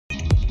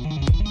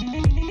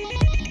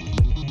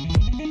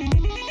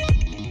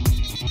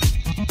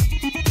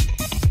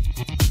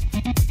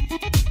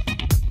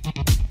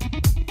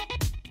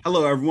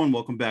Hello, everyone.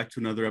 Welcome back to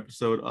another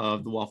episode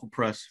of the Waffle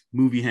Press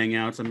Movie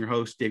Hangouts. I'm your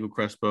host, Diego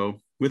Crespo.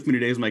 With me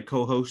today is my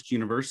co-host,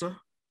 Gina Versa.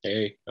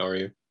 Hey, how are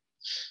you?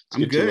 It's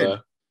I'm good good.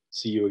 to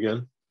see you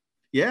again.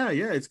 Yeah,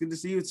 it's good to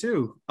see you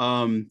too.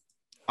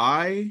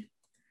 I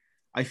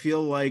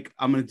feel like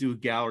I'm gonna do a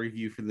gallery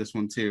view for this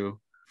one too,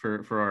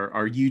 for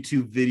our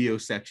YouTube video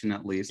section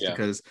at least, Yeah.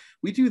 because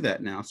we do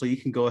that now. So you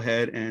can go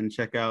ahead and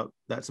check out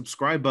that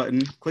subscribe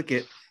button, click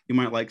it. You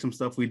might like some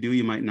stuff we do,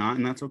 you might not,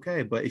 and that's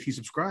okay. But if you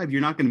subscribe,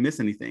 you're not going to miss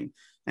anything.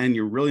 And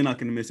you're really not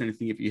going to miss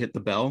anything if you hit the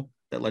bell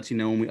that lets you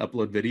know when we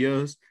upload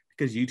videos,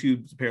 because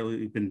YouTube's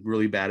apparently been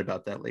really bad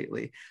about that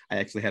lately. I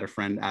actually had a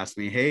friend ask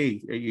me,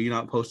 hey, are you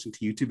not posting to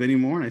YouTube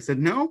anymore? And I said,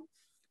 no,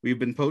 we've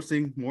been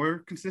posting more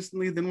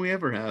consistently than we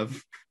ever have.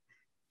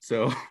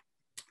 So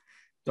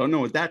don't know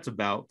what that's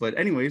about. But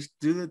anyways,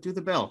 do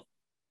the bell,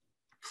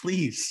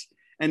 please.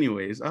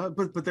 Anyways,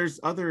 but there's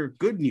other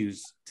good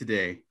news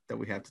today that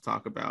we have to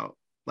talk about.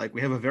 Like,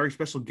 we have a very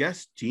special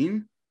guest,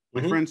 Gene,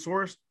 my friend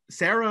Sarah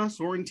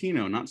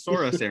Sorrentino, not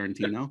Sora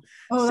Sorrentino.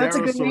 Oh, that's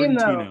Sarah a good name,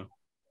 though. Sorrentino.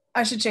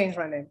 I should change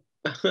my name.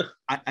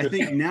 I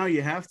think now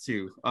you have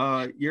to.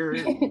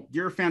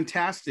 You're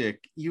fantastic.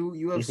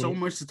 You have so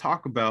much to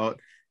talk about,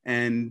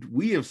 and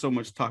we have so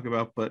much to talk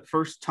about. But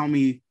first,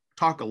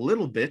 talk a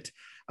little bit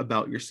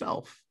about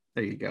yourself.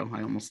 There you go.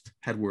 I almost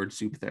had word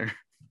soup there.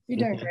 You're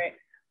doing great.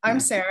 I'm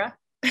Sarah.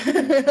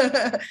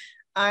 I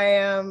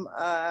am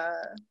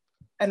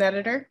an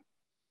editor.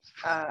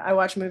 I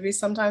watch movies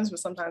sometimes, but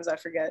sometimes I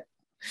forget.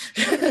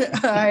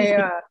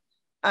 I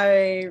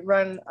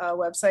run a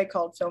website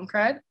called Film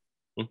Cred.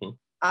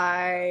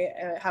 I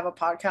have a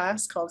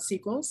podcast called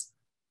Sequels,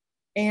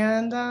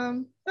 and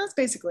that's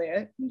basically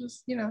it. I'm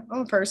just,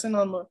 I'm a person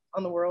in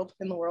the world.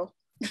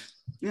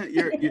 Yeah,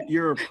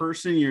 you're a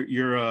person.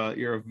 You're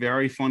a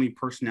very funny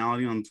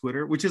personality on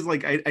Twitter, which is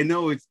like, I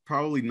know it's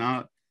probably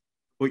not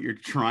what you're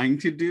trying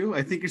to do.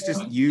 I think it's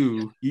just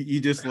you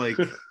just like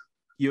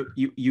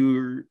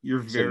you're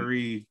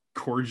very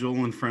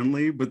cordial and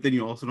friendly, but then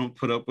you also don't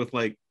put up with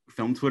like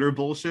film Twitter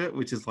bullshit,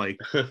 which is like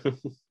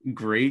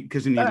great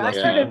because you need I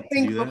try to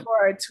think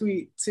before I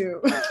tweet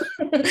too.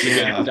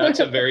 Yeah,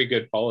 that's a very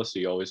good policy.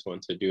 You always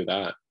want to do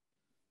that.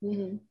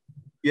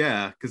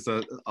 Yeah, because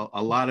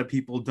a lot of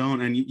people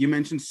don't. And you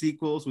mentioned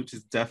Sequels, which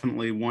is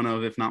definitely one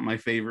of, if not my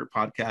favorite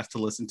podcast to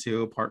listen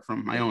to, apart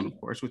from my own, of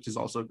course, which is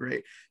also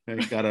great. You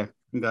gotta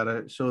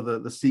show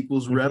the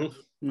Sequels rep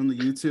on the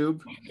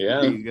YouTube. Yeah,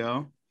 there you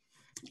go.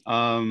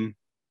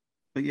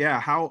 But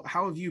yeah, how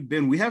have you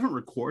been? We haven't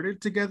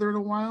recorded together in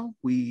a while.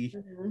 We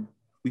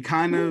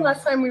kind of.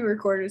 Last time we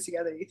recorded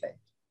together, you think?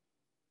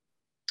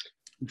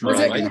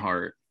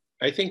 Dragonheart.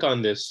 I think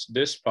on this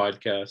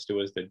podcast it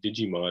was the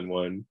Digimon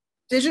one.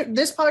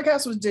 This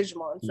podcast was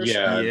Digimon for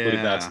sure. Yeah, I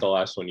believe that's the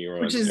last one you were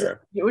which on.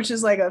 Which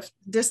is like a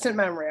distant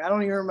memory. I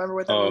don't even remember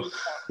what that movie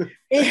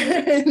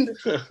was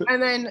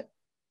about.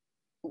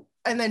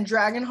 and then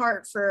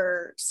Dragonheart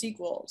for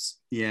Sequels.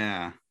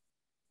 Yeah.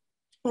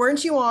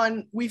 Weren't you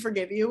on We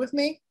Forgive You with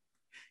me?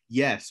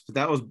 Yes, but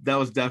that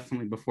was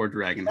definitely before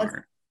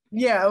Dragonheart.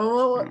 Yeah.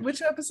 Well,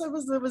 which episode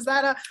was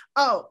that?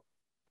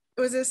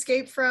 It was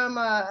Escape from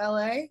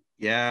LA.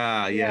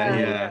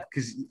 Yeah.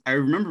 Because I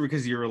remember,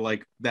 because you were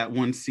like that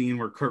one scene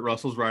where Kurt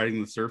Russell's riding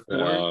the surfboard.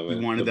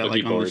 You wanted that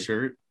like on the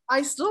shirt.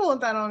 I still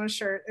want that on a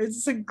shirt.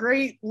 It's a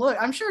great look.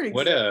 I'm sure it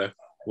exists.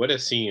 What a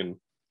scene.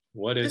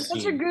 It's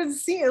such a good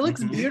scene. It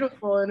looks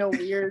beautiful in a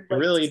weird. It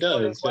really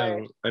does.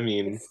 Yeah. I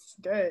mean, it's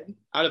good.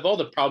 Out of all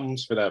the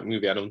problems for that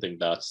movie, I don't think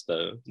that's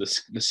the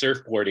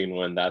surfboarding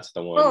one. That's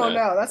the one. Oh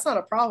no, that's not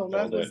a problem.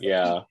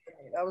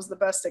 That was the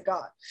best it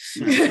got.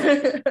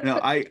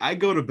 No, I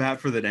go to bat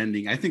for that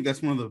ending. I think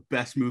that's one of the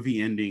best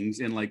movie endings,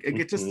 and like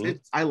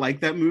I like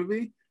that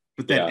movie,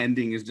 but that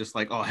ending is just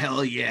like, oh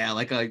hell yeah!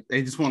 Like I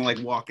just want to like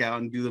walk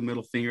out and do the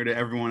middle finger to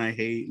everyone I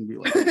hate and be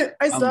like,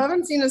 I still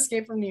haven't seen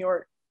Escape from New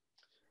York.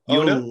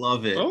 You'll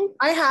love it. Oh?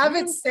 I have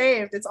it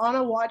saved. It's on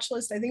a watch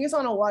list. I think it's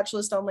on a watch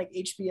list on like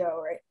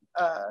HBO, right?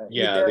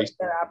 Yeah,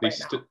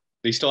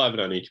 they still have it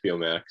on HBO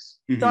Max.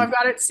 So I've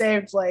got it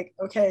saved. Like,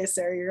 okay,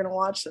 Sarah, you're gonna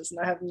watch this, and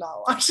I have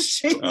not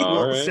watched it.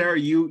 Right. Sarah,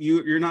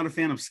 you're not a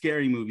fan of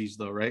scary movies,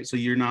 though, right? So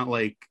you're not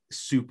like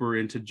super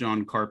into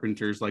John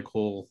Carpenter's like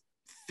whole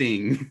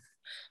thing.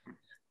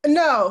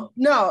 No.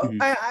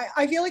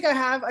 I feel like I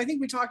have. I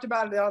think we talked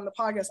about it on the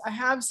podcast. I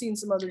have seen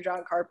some other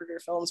John Carpenter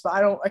films, but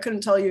I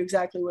couldn't tell you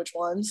exactly which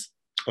ones.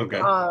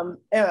 Okay.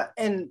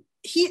 And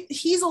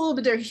he's a little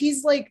bit different.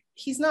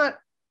 He's not.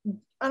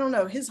 I don't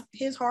know.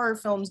 His horror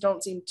films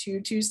don't seem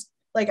too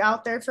like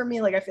out there for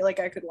me. Like I feel like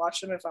I could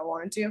watch them if I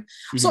wanted to.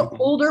 So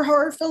older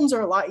horror films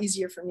are a lot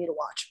easier for me to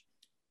watch.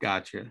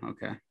 Gotcha.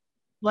 Okay.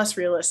 Less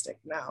realistic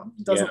now.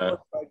 It doesn't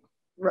look like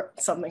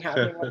something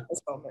happening at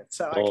this moment,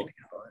 so I can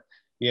handle it.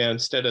 Yeah,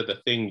 instead of The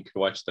Thing, you could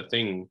watch The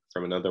Thing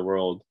from Another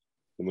World,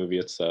 the movie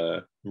it's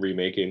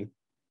remaking.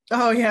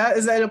 Oh yeah,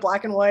 is that a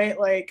black and white?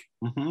 Like,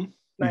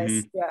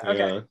 nice. Yeah.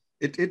 Okay. Yeah.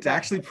 It's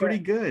actually pretty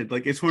good.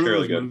 Like, it's one of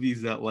those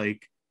movies that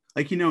like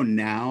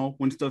now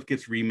when stuff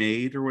gets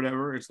remade or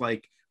whatever, it's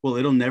like, well,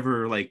 it'll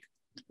never like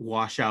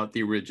wash out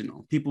the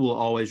original. People will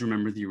always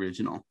remember the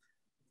original.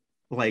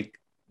 Like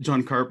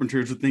John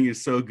Carpenter's thing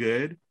is so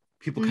good,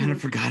 people kind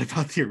of forgot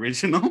about the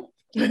original.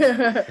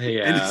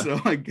 And so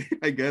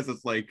I guess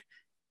it's like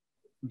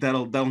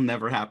that'll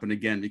never happen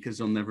again because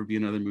there'll never be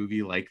another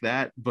movie like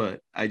that.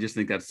 But I just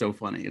think that's so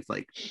funny. It's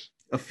like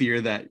a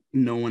fear that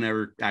no one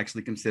ever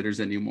actually considers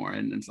anymore,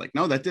 and it's like,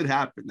 no, that did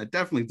happen. That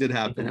definitely did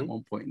happen at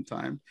one point in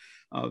time.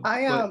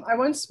 I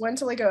once went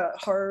to like a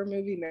horror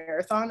movie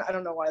marathon. I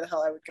don't know why the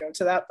hell I would go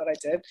to that, but I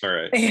did. All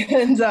right.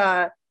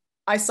 And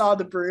I saw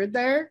The Brood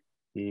there,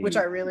 which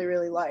I really,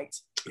 really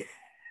liked.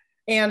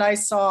 And I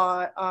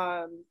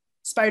saw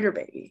Spider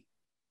Baby.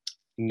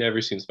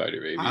 Never seen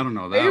Spider Baby. I don't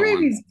know that Spider one.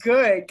 Baby's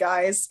good,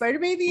 guys. Spider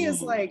Baby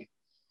is like,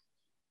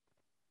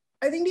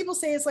 I think people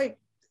say it's like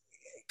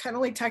kind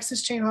of like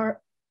Texas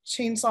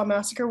Chainsaw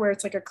Massacre, where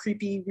it's like a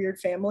creepy, weird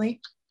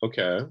family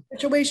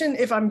situation.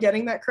 If I'm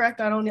getting that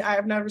correct,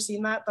 I've never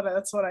seen that, but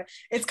that's what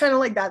it's kind of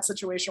like that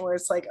situation where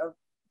it's like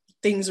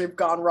things have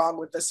gone wrong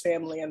with this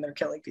family and they're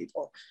killing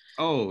people.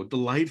 Oh,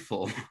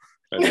 delightful.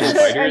 And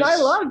I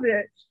loved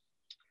it.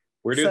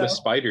 Where do the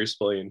spiders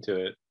play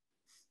into it?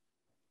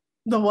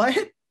 The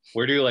what?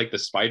 Where do like the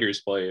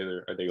spiders play?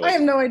 Are they like... I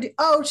have no idea.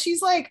 Oh,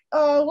 she's like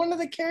one of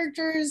the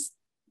characters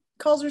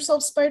calls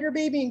herself Spider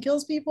Baby and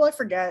kills people. I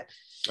forget.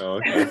 Oh,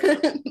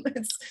 okay.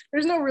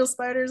 There's no real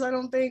spiders, I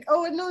don't think.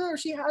 Oh, no,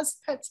 she has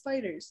pet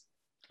spiders.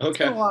 Okay. It's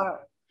been a while.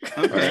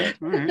 Okay.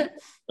 All right.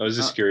 I was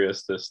just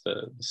curious, the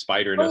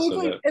spiderness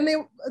of it. And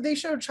they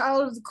showed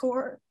Children of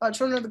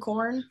the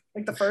Corn,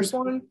 like the first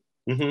one.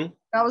 Mm-hmm.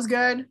 That was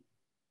good.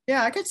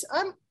 Yeah,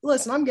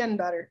 I'm getting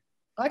better.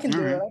 I can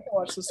do it. I can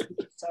watch this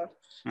stuff.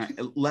 All right.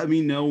 Let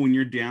me know when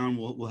you're down.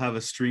 We'll have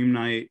a stream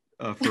night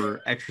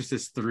for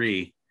Exorcist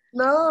 3.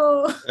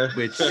 No.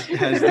 Which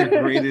has the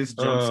greatest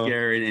jump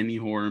scare in any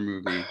horror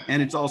movie.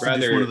 And it's also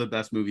just one of the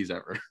best movies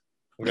ever.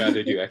 I'd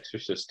rather do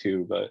Exorcist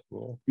 2, but...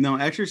 Well. No,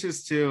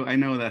 Exorcist 2, I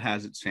know that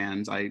has its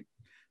fans. I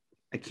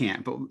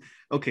can't. But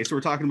okay, so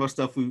we're talking about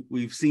stuff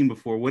we've seen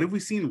before. What have we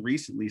seen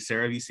recently,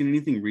 Sarah? Have you seen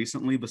anything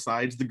recently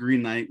besides The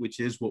Green Knight,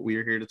 which is what we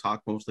are here to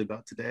talk mostly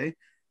about today?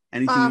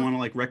 Anything you want to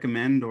like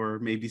recommend or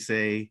maybe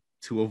say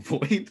to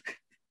avoid?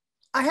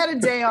 I had a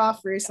day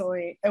off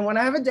recently, and when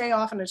I have a day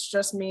off and it's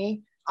just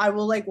me, I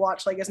will like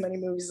watch like as many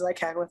movies as I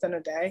can within a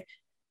day.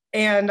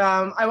 And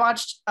I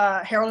watched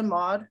Harold and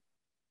Maude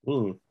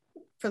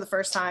for the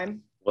first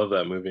time. Love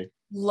that movie.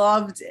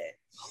 Loved it.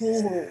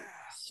 Oh,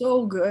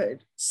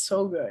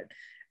 so good.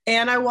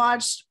 And I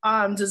watched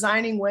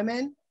Designing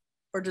Women,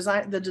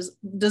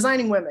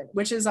 Designing Women,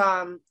 which is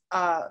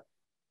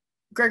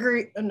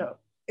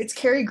it's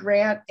Cary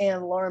Grant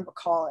and Lauren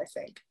Bacall, I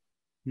think.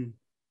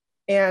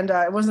 And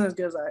it wasn't as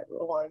good as I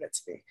wanted it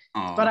to be.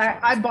 Oh, but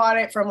I bought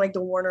it from like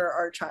the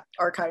Warner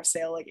archive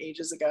sale like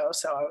ages ago.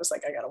 So I was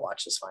like, I gotta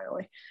watch this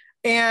finally.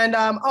 And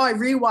I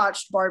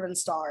rewatched Barb and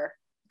Star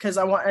because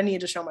I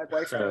need to show my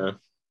boyfriend.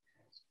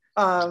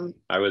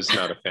 I was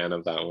not a fan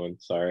of that one.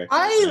 Sorry.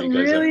 I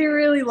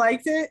really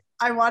liked it.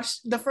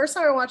 The first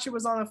time I watched it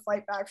was on a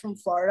flight back from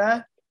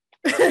Florida.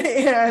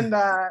 And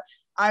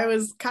I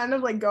was kind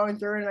of like going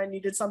through it and I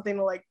needed something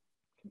to like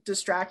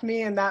distract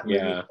me, and that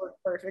movie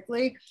worked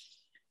perfectly.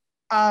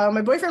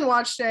 My boyfriend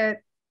watched it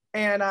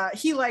and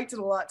he liked it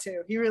a lot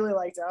too. He really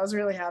liked it. I was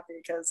really happy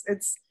because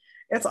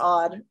it's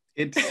odd.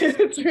 It's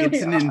really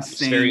an odd. insane it's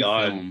very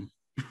film.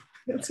 Odd.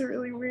 It's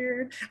really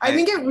weird. I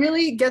think it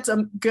really gets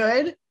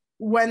good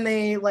when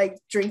they like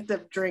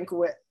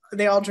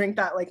they all drink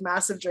that like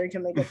massive drink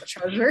and they get the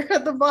treasure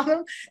at the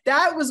bottom.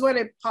 That was when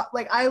it popped.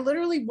 Like I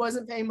literally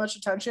wasn't paying much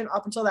attention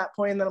up until that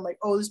point, and then I'm like,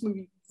 oh, this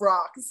movie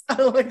rocks.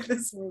 I like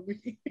this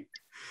movie.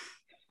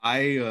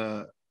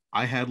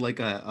 I had like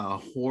a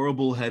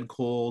horrible head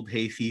cold,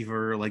 hay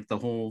fever, like the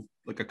whole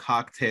like a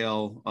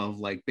cocktail of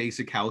like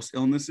basic house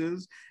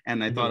illnesses,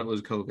 and I thought it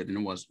was COVID, and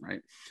it wasn't,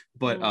 right?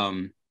 But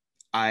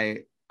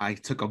I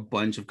took a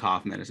bunch of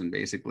cough medicine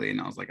basically, and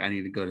I was like, I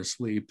need to go to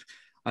sleep.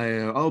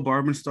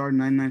 Barb and Star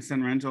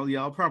 99-cent rental.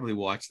 Yeah, I'll probably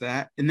watch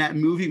that. And that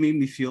movie made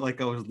me feel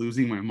like I was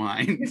losing my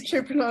mind. He's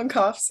tripping on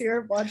cough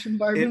syrup watching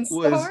Barb and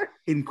Star. It was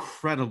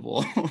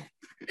incredible.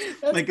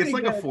 Like it's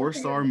like a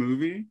 4-star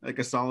movie, like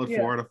a solid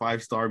 4 out of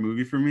 5-star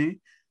movie for me.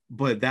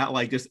 But that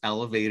like just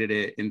elevated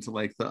it into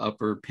like the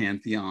upper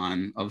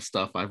pantheon of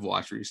stuff I've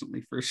watched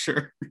recently for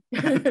sure.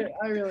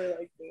 I really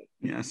liked it.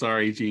 Yeah,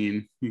 sorry,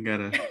 Gene. You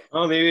gotta.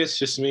 Oh, maybe it's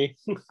just me.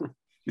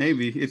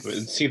 Maybe it's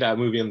see that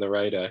movie in the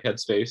right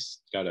headspace.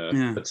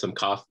 Gotta put some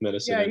cough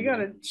medicine. Yeah, you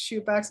gotta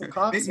shoot back some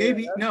cough.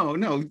 Maybe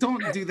no,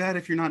 don't do that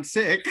if you're not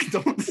sick.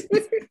 Don't.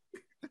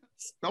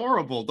 It's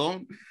horrible.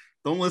 Don't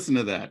listen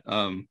to that.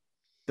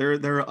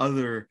 There are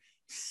other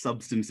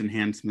substance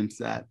enhancements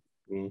that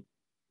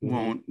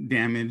won't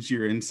damage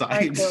your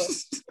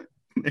insides.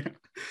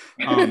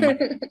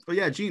 But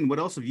yeah, Gene, what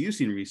else have you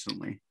seen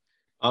recently?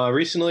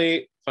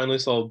 Recently, finally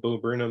saw Bo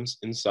Burnham's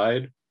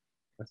Inside.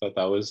 I thought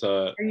that was.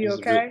 Are you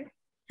okay?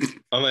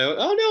 I'm like,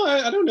 oh no,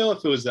 I don't know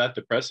if it was that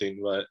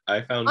depressing, but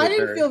I found. I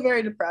didn't feel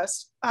very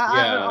depressed.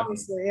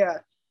 Obviously, yeah.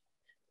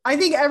 I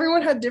think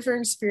everyone had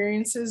different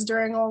experiences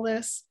during all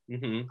this.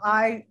 Mm-hmm.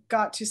 I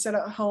got to sit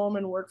at home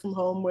and work from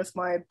home with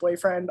my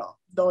boyfriend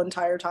the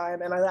entire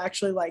time, and I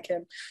actually like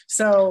him.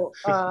 So,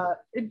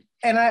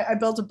 I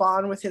built a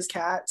bond with his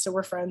cat, so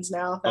we're friends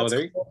now. That's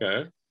there cool. you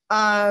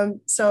go.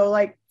 So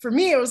like for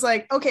me, it was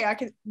like, okay, I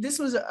could. This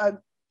was a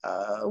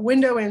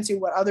window into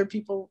what other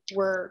people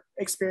were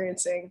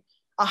experiencing,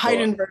 a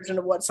heightened version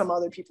of what some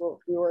other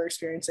people who were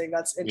experiencing.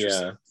 That's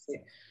interesting. Yeah. To see.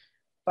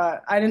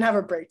 But I didn't have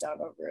a breakdown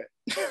over it.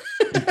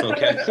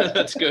 Okay,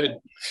 that's good.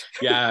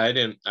 Yeah, I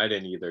didn't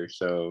either.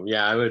 So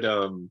yeah, I would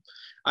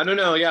I don't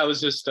know. Yeah, it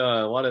was just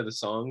a lot of the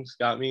songs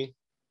got me,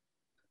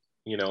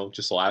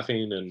 just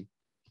laughing, and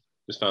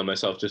just found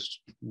myself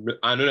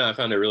I don't know, I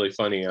found it really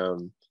funny.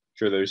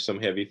 Sure there's some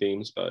heavy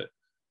themes, but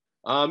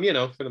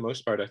for the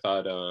most part I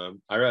thought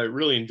I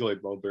really enjoyed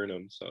Bo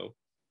Burnham, so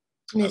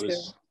Me I too.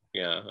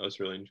 was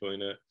really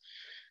enjoying it.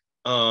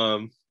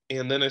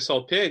 And then I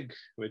saw Pig,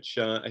 which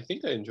I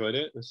think I enjoyed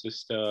it. It's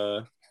just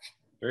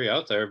very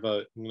out there,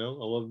 but I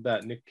love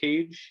that Nick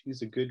Cage.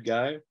 He's a good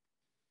guy.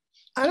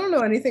 I don't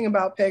know anything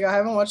about Pig. I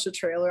haven't watched the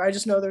trailer. I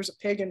just know there's a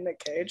pig in Nick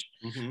Cage.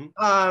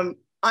 Mm-hmm.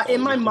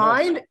 In my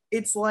mind,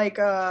 it's like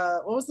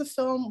what was the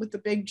film with the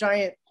big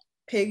giant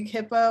pig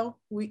hippo?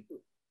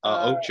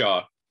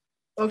 Oakjaw.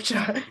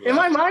 Oakjaw. Yeah. In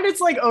my mind,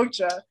 it's like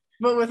Oakjaw,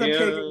 but with a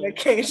pig in Nick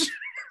Cage.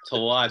 It's a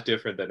lot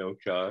different than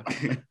Oakjaw.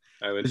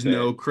 I would There's say.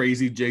 no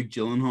crazy Jake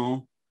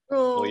Gyllenhaal.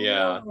 Oh, well,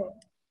 yeah. No.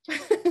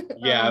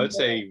 Yeah, I would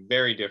say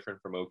very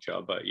different from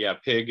Oakjaw, but yeah,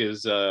 Pig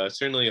is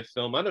certainly a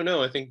film. I don't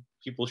know. I think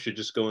people should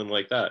just go in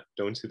like that.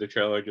 Don't see the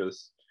trailer,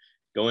 just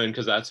go in,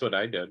 because that's what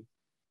I did.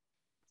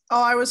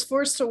 Oh, I was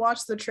forced to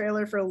watch the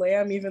trailer for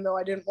Lamb, even though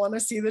I didn't want to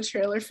see the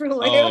trailer for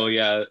Lamb. Oh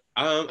yeah,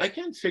 I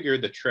can't figure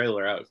the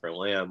trailer out for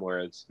Lamb, where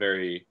it's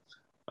very.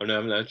 I'm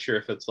not sure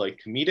if it's like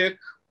comedic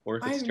or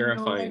if it's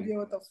terrifying. I have no idea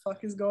what the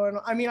fuck is going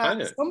on. I mean,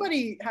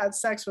 somebody had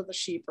sex with a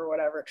sheep or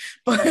whatever,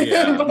 but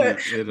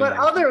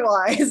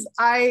otherwise,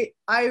 I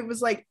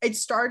was like, it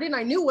started.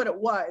 I knew what it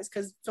was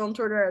because Film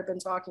Twitter had been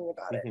talking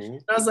about it. Mm-hmm.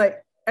 And I was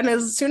like, and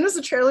as soon as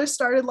the trailer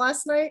started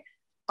last night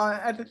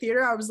at the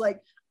theater, I was like,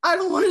 I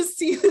don't want to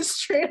see this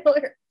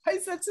trailer. I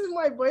said to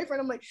my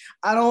boyfriend, I'm like,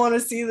 I don't want to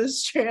see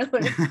this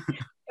trailer.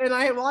 And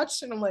I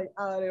watched it and I'm like,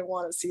 oh, I didn't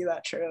want to see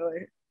that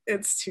trailer.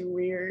 It's too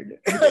weird.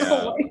 Yeah. I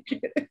don't like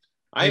it.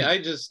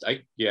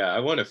 I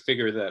want to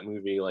figure that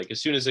movie, like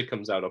as soon as it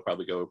comes out, I'll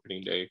probably go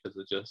opening day, because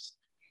it's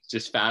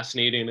just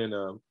fascinating in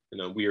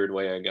a weird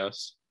way, I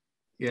guess.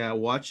 Yeah,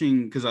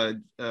 watching, because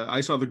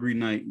I saw The Green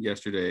Knight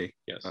yesterday.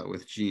 Yes.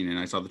 With Gene, and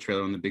I saw the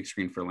trailer on the big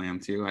screen for Lamb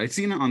too. I'd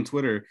seen it on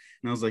Twitter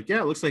and I was like, yeah,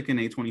 it looks like an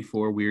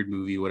A24 weird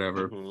movie,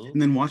 whatever. Mm-hmm.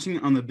 And then watching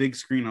it on the big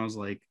screen, I was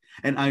like,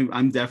 and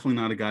I'm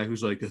definitely not a guy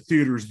who's like, the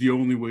theater is the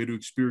only way to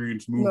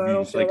experience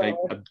movies. No,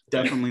 I'm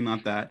definitely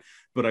not that.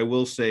 But I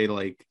will say,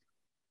 like,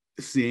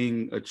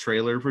 seeing a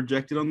trailer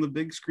projected on the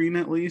big screen,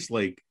 at least,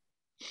 like,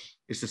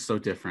 it's just so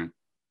different.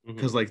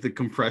 Because like the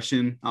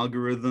compression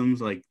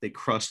algorithms, like they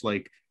crush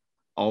like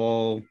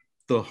all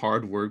the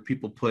hard work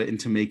people put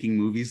into making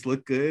movies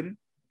look good.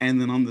 And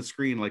then on the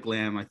screen, like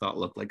Lamb, I thought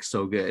looked like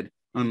so good.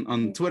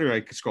 On Twitter, I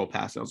could scroll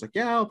past it. I was like,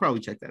 yeah, I'll probably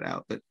check that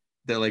out. But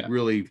that like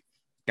really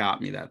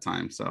got me that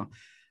time. So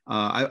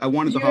I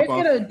wanted to hop off.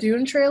 You guys get a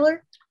Dune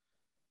trailer?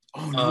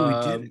 Oh no,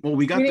 we didn't. Well,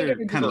 we got there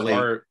kind of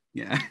late.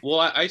 Yeah. Well,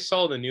 I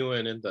saw the new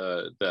one in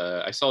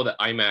I saw the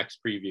IMAX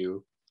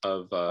preview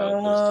of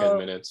those 10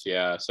 minutes.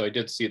 Yeah, so I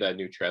did see that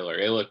new trailer.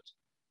 It looked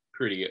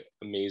pretty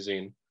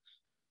amazing.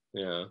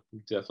 Yeah,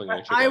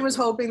 definitely. I was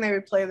hoping they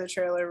would play the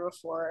trailer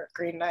before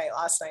Green Knight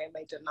last night, and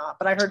they did not.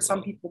 But I heard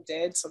some people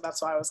did, so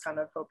that's why I was kind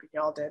of hoping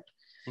y'all did.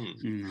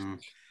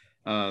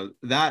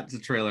 That's a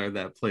trailer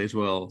that plays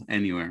well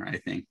anywhere, I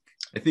think.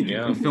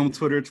 On film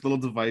Twitter, it's a little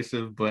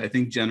divisive, but I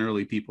think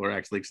generally people are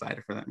actually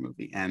excited for that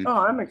movie. And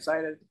I'm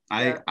excited.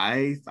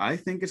 I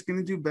think it's going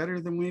to do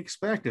better than we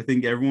expect. I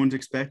think everyone's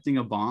expecting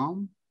a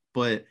bomb,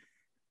 but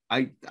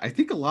I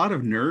think a lot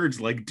of nerds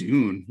like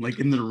Dune, like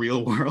in the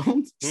real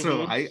world.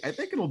 So I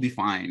think it'll be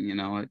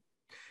fine.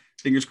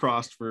 Fingers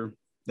crossed for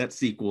that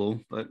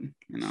sequel, but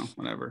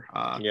whatever.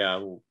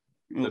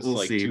 That's we'll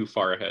like see. Too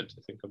far ahead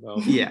to think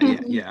about. Yeah.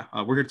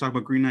 We're here to talk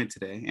about Green Knight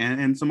today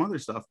and some other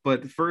stuff.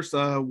 But first,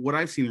 what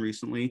I've seen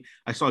recently,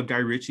 I saw Guy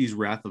Ritchie's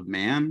Wrath of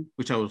Man,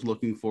 which I was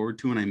looking forward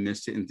to, and I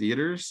missed it in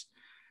theaters,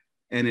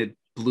 and it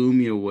blew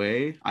me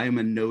away. I am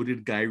a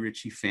noted Guy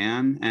Ritchie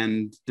fan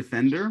and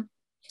defender.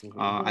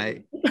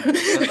 I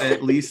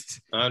at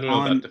least I don't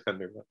know about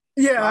defender, but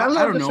I'm not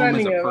I don't know him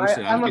as a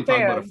person. I'm a fan. Talk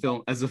about a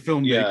film as a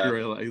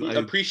filmmaker.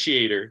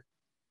 Appreciator.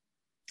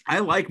 I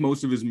like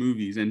most of his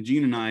movies, and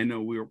Gene and I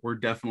know we're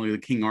definitely the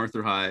King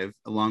Arthur hive,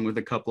 along with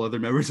a couple other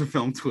members of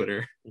Film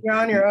Twitter. You're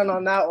on your own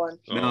on that one.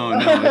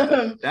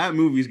 No, that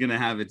movie's gonna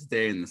have its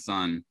day in the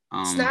sun.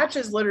 Snatch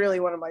is literally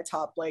one of my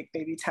top, like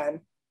maybe 10.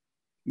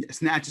 Yeah,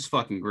 Snatch is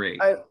fucking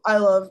great. I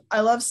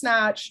love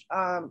Snatch.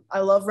 I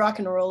love Rock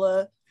and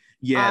Rolla.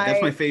 Yeah,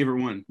 that's my favorite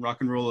one.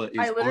 Rock and Rolla is.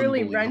 I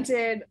literally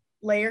rented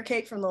Layer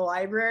Cake from the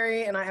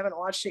library, and I haven't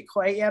watched it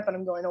quite yet, but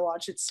I'm going to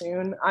watch it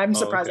soon. I'm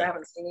surprised I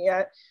haven't seen it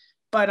yet.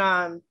 But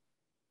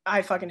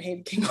I fucking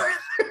hated King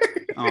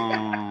Arthur.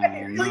 Oh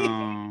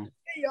no.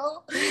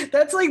 Y'all,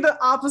 that's like the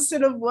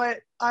opposite of what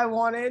I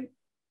wanted.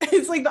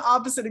 It's like the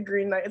opposite of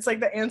Green Knight. It's like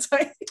the anti.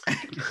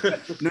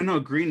 No,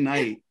 Green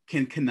Knight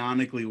can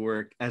canonically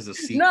work as a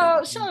sequel.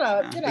 No, shut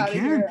up. Get out of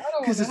here. I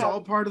don't because it's have...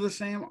 all part of the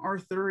same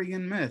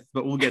Arthurian myth.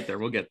 But we'll get there.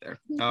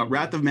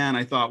 Wrath of Man,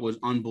 I thought was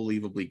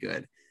unbelievably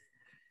good.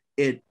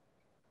 It,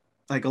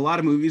 like a lot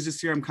of movies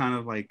this year, I'm kind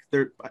of like,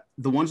 they're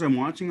the ones I'm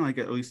watching, like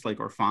at least like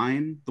are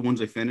fine. The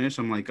ones I finish,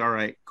 I'm like, all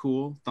right,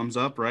 cool, thumbs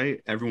up, right?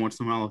 Every once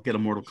in a while, I'll get a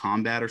Mortal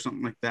Kombat or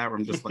something like that, where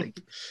I'm just like,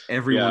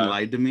 everyone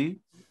lied to me.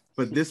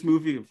 But this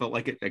movie, it felt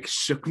like it like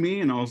shook me,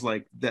 and I was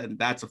like,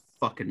 that's a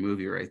fucking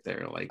movie right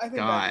there. Like,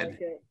 God,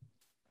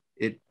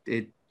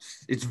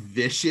 it's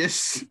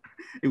vicious.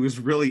 It was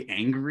really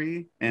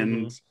angry,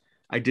 and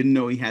I didn't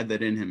know he had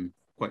that in him,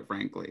 quite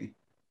frankly.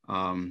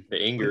 The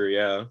anger,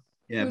 yeah,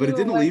 but it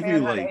didn't leave me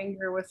like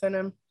anger within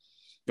him.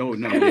 Oh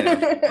no,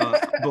 yeah,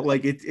 but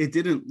like it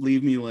didn't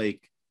leave me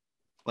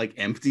like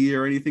empty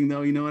or anything,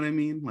 though. You know what I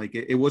mean? Like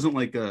it wasn't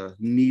like a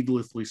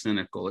needlessly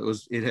cynical.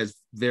 It has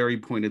very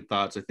pointed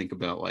thoughts, I think,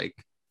 about like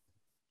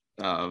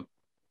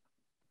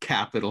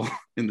capital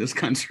in this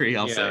country,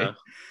 I'll say.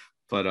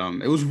 But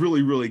it was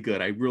really, really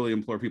good. I really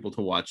implore people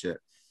to watch it.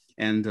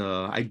 And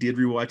I did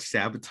rewatch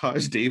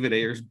Sabotage, David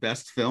Ayer's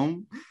best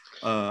film,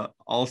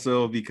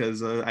 also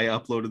because I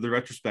uploaded the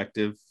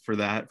retrospective for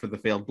the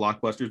failed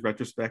blockbusters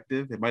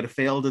retrospective. It might have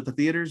failed at the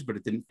theaters, but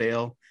it didn't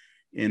fail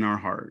in our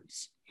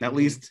hearts. At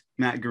least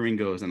Matt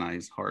Garingo's and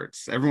I's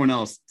hearts. Everyone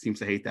else seems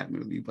to hate that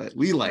movie, but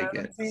we like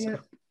it. So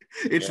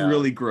it's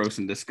really gross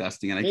and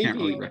disgusting, and I can't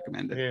really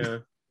recommend it. Yeah,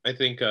 I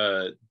think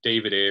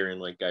David Ayer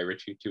and like Guy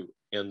Ritchie, two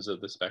ends of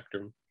the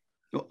spectrum.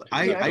 Well,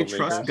 I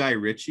trust Guy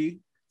Ritchie.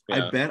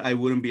 I bet I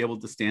wouldn't be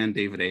able to stand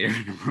David Ayer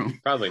in a room.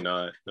 Probably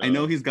not. No. I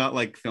know he's got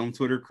like film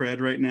Twitter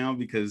cred right now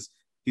because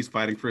he's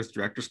fighting for his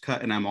director's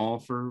cut, and I'm all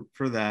for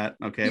that.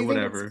 Okay,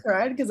 whatever.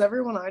 Because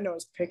everyone I know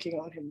is picking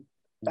on him.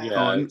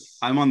 Yeah,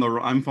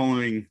 I'm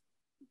following.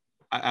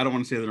 I don't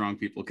want to say the wrong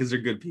people because they're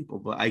good people,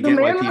 but I get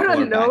why people had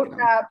are a note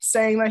app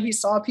saying that he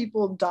saw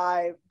people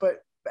die,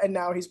 and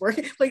now he's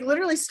working. Like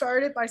literally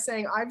started by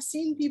saying, "I've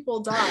seen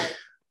people die,"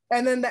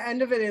 and then the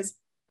end of it is,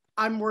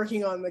 "I'm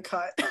working on the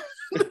cut."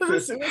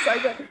 As soon as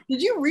I got,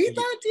 did you read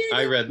that, Diego?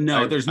 I read.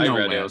 No, there's no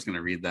way I was going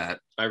to read that.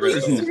 I read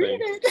the whole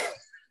thing.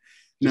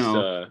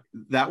 No,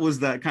 that was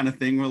that kind of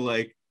thing where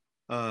like,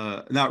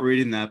 not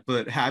reading that,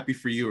 but happy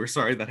for you or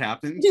sorry that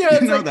happened. Yeah,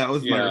 that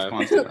was my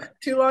response to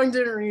that. Too long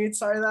didn't read.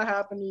 Sorry that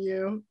happened to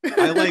you.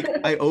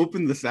 I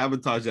opened the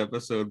Sabotage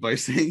episode by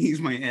saying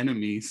he's my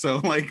enemy, so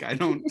like I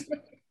don't.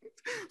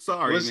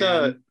 Sorry,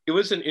 man. It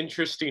was an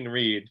interesting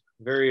read.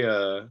 Very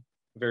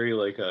very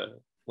like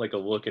a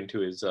look into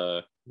his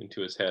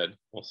head.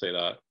 I'll say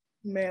that.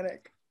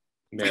 Manic,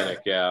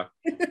 yeah.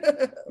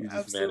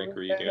 Absolutely manic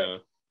read,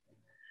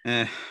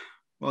 yeah.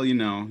 Well, you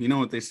know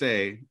what they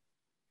say.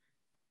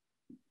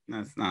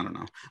 I don't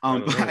know.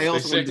 I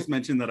also want to just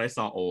mention that I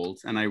saw Old,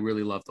 and I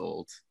really loved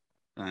Old,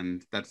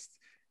 and that's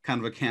kind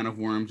of a can of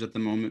worms at the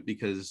moment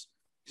because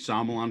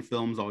Shyamalan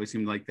films always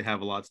seem like they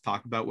have a lot to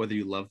talk about, whether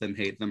you love them,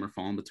 hate them, or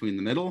fall in between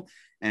the middle.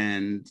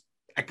 And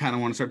I kind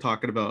of want to start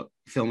talking about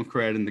film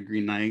cred and The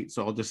Green Knight.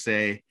 So I'll just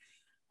say,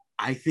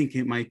 I think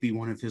it might be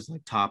one of his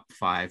like top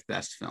 5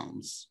 best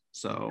films.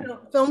 So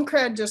film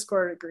cred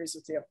Discord agrees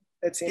with you.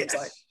 It seems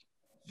like.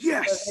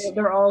 Yes.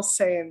 They're all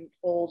saying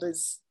Old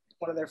is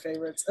one of their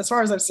favorites as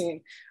far as I've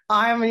seen.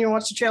 I haven't even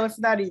watched the trailer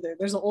for that either.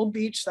 There's an old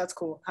beach. That's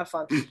cool. Have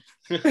fun.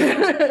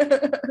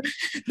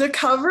 The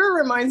cover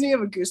reminds me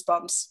of a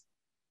Goosebumps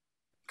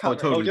cover. Oh,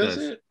 totally does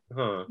does. It?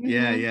 Huh.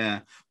 Yeah.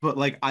 But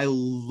like, I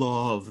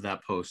love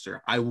that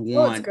poster. I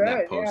want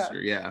that poster.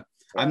 Yeah.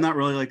 I'm not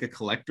really like a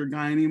collector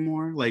guy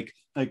anymore. Like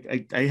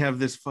I have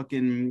this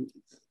fucking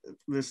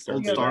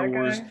old Star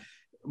Wars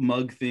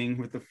mug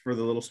thing for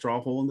the little straw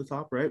hole in the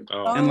top, right?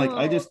 And like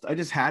I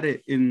just had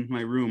it in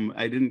my room.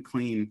 I didn't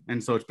clean,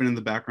 and so it's been in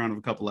the background of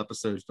a couple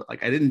episodes, but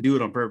like I didn't do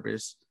it on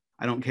purpose.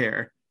 I don't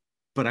care,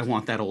 but I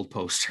want that old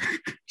poster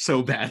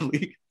so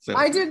badly. So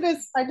I did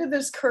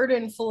this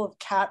curtain full of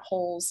cat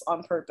holes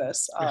on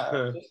purpose.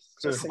 I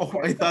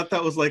thought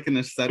that was like an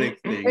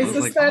aesthetic thing. It's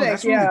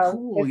aesthetic, really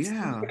cool. It's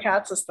the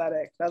cat's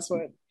aesthetic. That's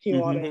what he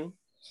wanted.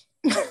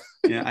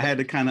 Yeah, I had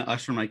to kind of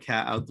usher my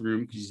cat out the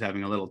room because she's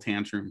having a little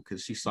tantrum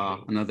because she saw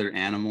another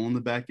animal in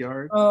the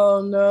backyard.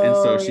 Oh no! And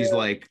so she's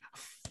like,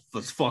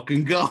 "Let's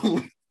fucking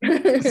go."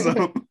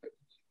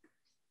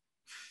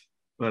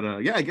 But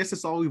I guess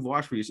that's all we've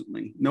watched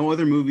recently. No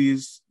other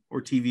movies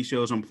or TV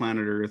shows on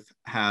planet Earth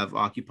have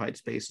occupied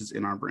spaces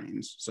in our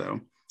brains. So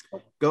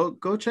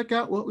go check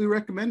out what we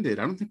recommended.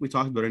 I don't think we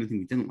talked about anything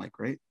we didn't like,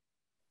 right?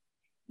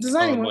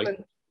 Designing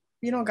Women.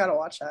 You don't gotta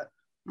watch that.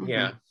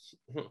 Okay.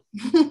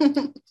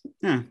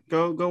 Yeah.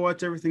 Go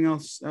watch everything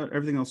else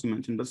we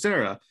mentioned. But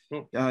Sarah,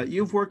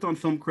 you've worked on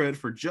film cred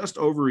for just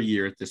over a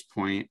year at this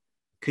point.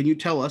 Can you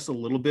tell us a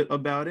little bit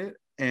about it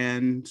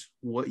and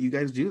what you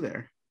guys do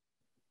there?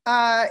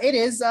 It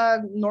is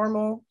a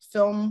normal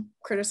film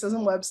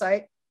criticism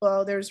website.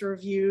 Well, there's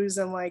reviews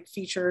and like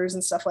features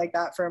and stuff like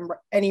that from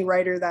any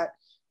writer that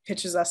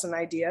pitches us an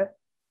idea.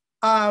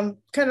 Kind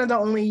of the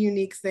only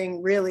unique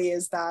thing really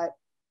is that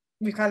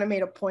we kind of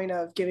made a point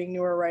of giving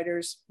newer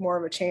writers more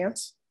of a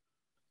chance.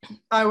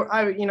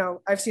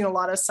 I've seen a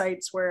lot of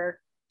sites where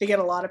they get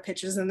a lot of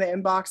pitches in the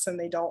inbox and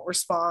they don't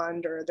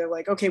respond, or they're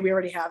like, okay, we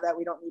already have that,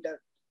 we don't need to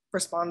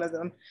respond to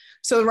them.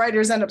 So the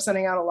writers end up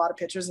sending out a lot of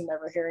pitches and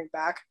never hearing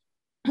back.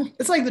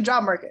 It's like the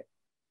job market.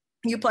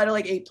 You apply to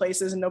like 8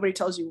 places and nobody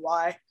tells you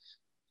why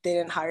they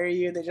didn't hire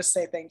you. They just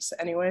say thanks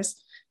anyways,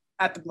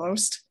 at the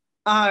most.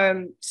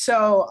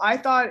 So I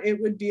thought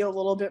it would be a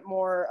little bit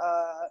more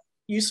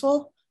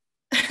useful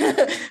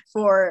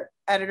for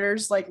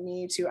editors like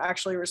me to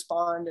actually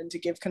respond and to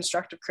give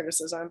constructive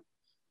criticism.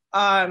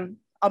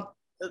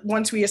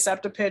 Once we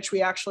accept a pitch,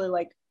 we actually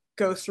like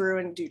go through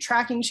and do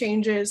tracking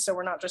changes. So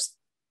we're not just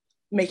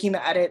making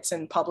the edits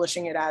and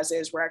publishing it as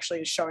is. We're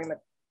actually showing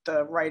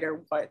the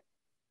writer what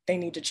they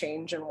need to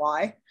change and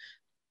why.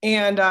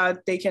 And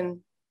they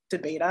can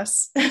debate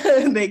us.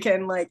 They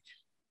can like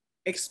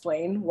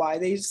explain why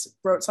they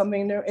wrote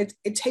something new.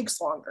 It takes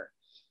longer,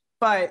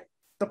 but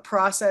the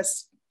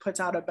process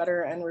puts out a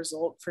better end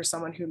result for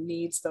someone who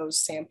needs those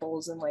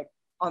samples and like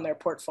on their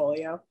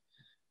portfolio.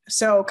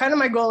 So kind of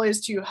my goal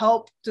is to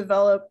help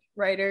develop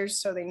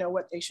writers so they know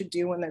what they should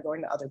do when they're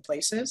going to other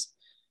places,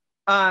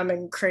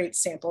 and create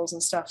samples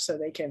and stuff so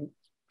they can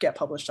get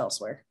published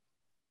elsewhere.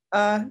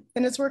 And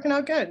it's working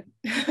out good.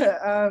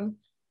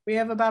 We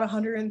have about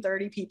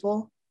 130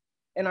 people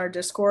in our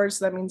Discord.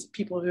 So that means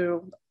people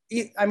who,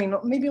 I mean,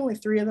 maybe only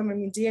 3 of them. I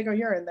mean, Diego,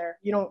 you're in there.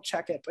 You don't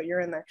check it, but you're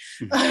in there.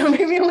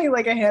 Maybe only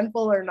like a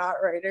handful are not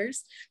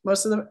writers.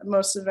 Most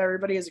of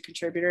everybody is a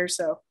contributor.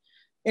 So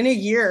in a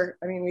year,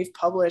 I mean, we've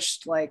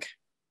published like,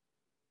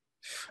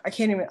 I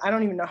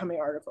don't even know how many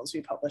articles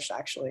we published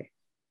actually.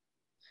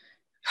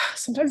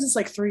 Sometimes it's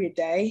like 3 a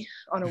day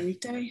on a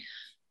weekday.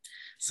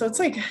 So it's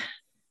like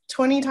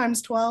 20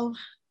 times 12.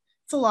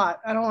 It's a lot.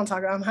 I don't want to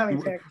talk about. I'm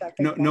having panic attack.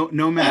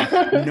 No math.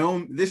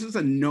 No, this is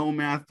a no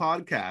math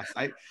podcast.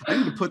 I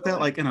need to put that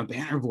like in a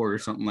banner board or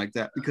something like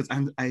that, because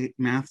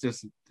math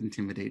just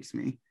intimidates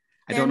me.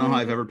 I don't know how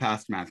I've ever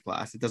passed math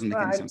class. It doesn't make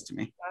any sense to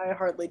me. I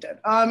hardly did.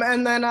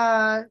 And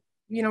then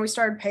we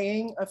started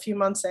paying a few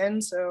months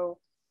in, so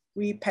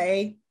we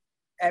pay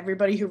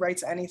everybody who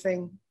writes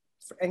anything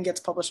and gets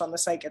published on the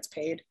site gets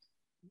paid.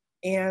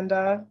 And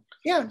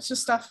yeah, it's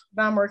just stuff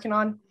that I'm working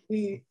on.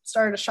 We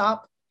started a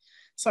shop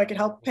so I could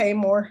help pay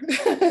more.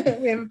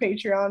 We have a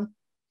Patreon,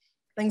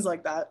 things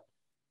like that.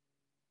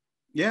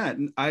 Yeah,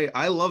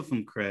 I love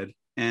Film Cred,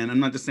 and I'm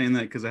not just saying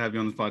that because I have you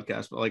on this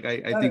podcast, but like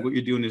I think what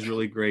you're doing is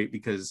really great,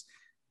 because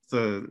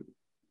the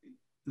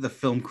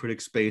film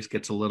critic space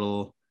gets a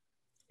little,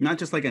 not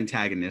just like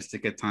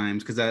antagonistic at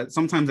times, because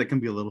sometimes that can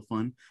be a little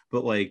fun,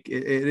 but like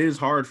it is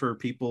hard for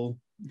people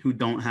who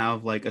don't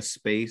have like a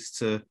space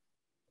to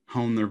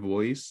hone their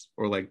voice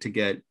or like to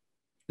get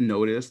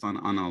noticed on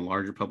a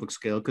larger public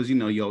scale, because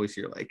you always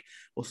hear like,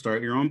 well,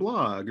 start your own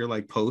blog or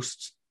like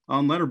post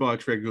on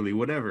Letterboxd regularly,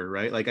 whatever,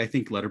 right? Like I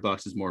think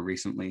Letterboxd is more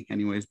recently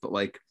anyways, but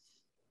like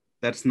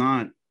that's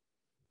not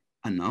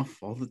enough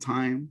all the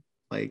time.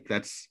 Like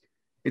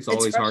it's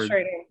always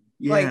frustrating. Hard.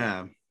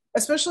 Yeah, like,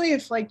 especially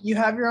if like you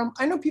have your own.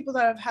 I know people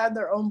that have had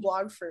their own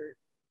blog for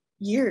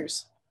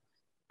years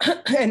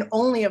and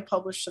only have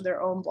published to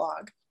their own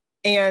blog,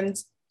 and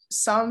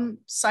some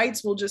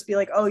sites will just be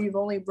like, oh, you've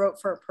only wrote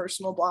for a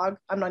personal blog,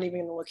 I'm not even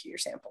going to look at your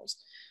samples.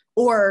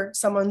 Or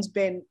someone's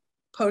been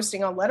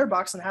posting on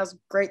Letterboxd and has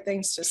great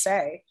things to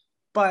say,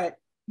 but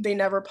they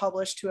never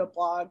published to a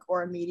blog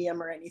or a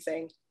Medium or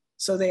anything,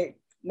 so they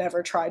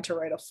never tried to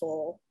write a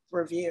full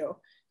review.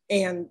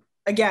 And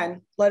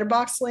again,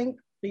 Letterboxd link,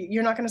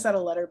 you're not going to set a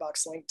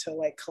Letterboxd link to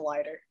like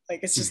Collider,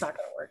 like it's just not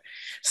going to work.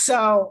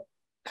 So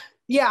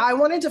yeah, I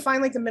wanted to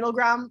find like the middle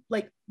ground.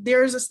 Like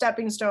there's a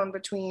stepping stone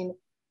between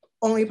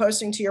only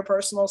posting to your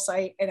personal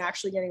site and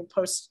actually getting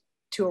posts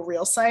to a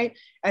real site.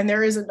 And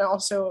there is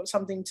also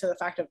something to the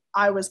fact of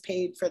I was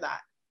paid for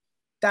that.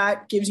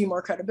 That gives you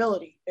more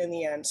credibility in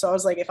the end. So I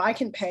was like, if I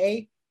can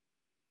pay,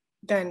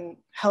 then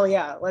hell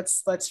yeah,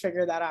 let's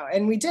figure that out.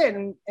 And we did.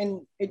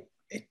 And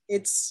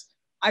it's,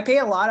 I pay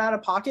a lot out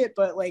of pocket,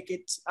 but like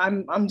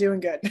I'm doing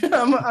good.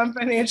 I'm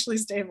financially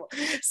stable.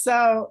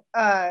 So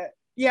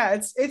yeah,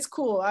 it's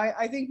cool.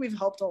 I think we've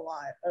helped a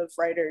lot of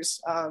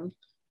writers.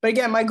 But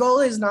again, my goal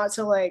is not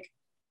to like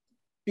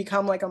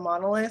become like a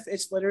monolith.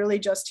 It's literally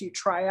just to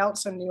try out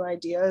some new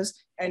ideas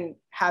and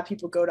have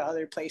people go to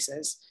other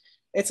places.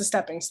 It's a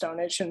stepping stone.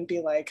 It shouldn't be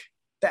like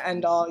the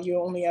end all.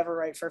 You only ever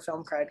write for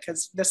Film Cred,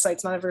 because this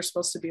site's not ever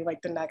supposed to be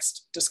like the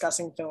next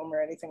discussing film or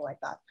anything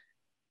like that.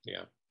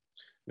 Yeah.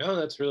 No,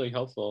 that's really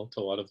helpful to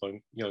a lot of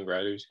young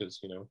writers,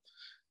 because,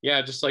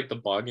 yeah, just like the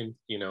blogging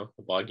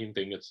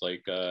thing, it's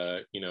like,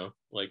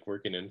 like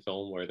working in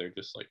film where they're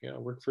just like, yeah,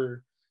 work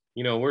for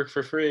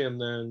free, and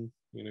then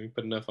you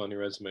put enough on your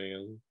resume,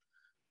 and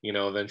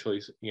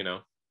eventually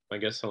I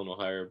guess someone will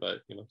hire, but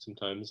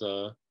sometimes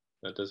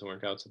that doesn't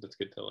work out. So that's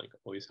good to like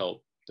always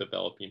help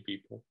developing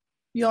people.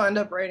 You'll end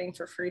up writing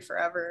for free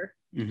forever.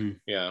 Mm-hmm.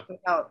 Yeah,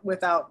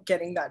 without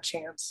getting that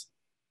chance.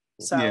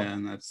 So yeah,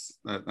 and that's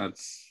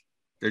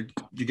you're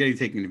getting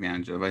taken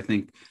advantage of. I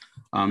think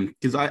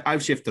because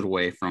I've shifted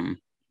away from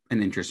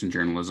an interest in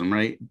journalism,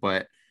 right?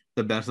 But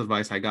the best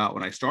advice I got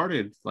when I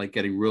started like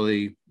getting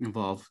really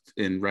involved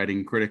in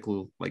writing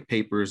critical like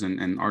papers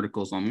and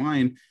articles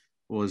online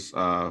was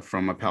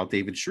from my pal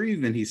David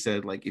Shreve, and he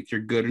said like if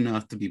you're good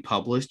enough to be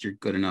published, you're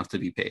good enough to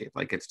be paid.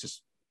 Like it's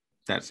just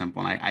that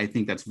simple. And I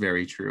think that's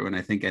very true. And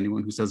I think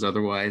anyone who says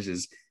otherwise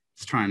is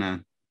trying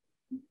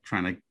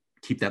to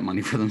keep that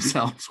money for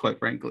themselves, quite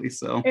frankly.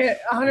 So it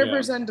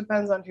 100%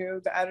 depends on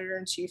who the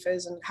editor-in-chief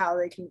is and how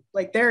they can,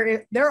 like,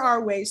 there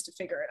are ways to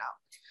figure it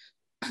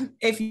out.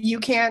 If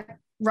you can't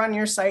run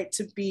your site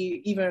to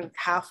be even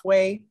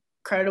halfway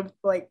credible,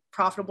 like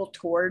profitable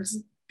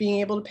towards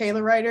being able to pay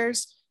the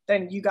writers,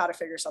 then you got to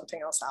figure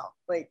something else out.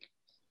 Like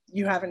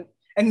you haven't,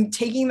 and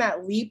taking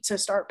that leap to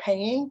start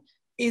paying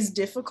is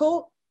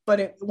difficult,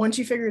 but once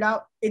you figure it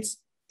out, it's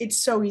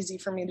so easy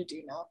for me to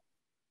do now.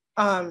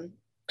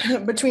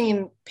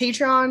 Between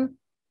Patreon,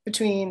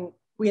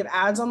 we have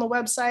ads on the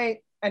website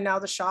and now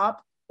the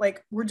shop,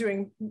 like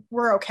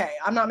we're okay.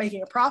 I'm not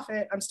making a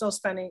profit. I'm still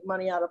spending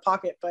money out of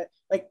pocket, but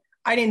like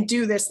I didn't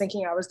do this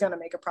thinking I was going to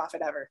make a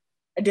profit ever.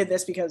 I did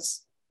this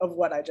because of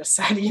what I just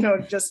said,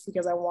 just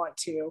because I want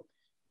to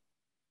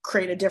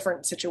create a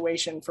different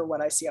situation for what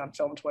I see on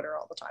film Twitter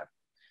all the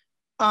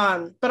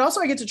time. But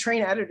also I get to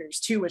train editors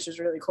too, which is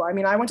really cool. I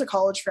mean, I went to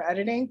college for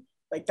editing.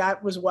 Like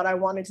that was what I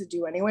wanted to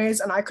do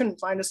anyways. And I couldn't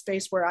find a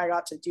space where I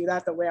got to do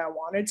that the way I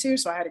wanted to.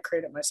 So I had to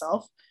create it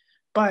myself.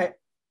 But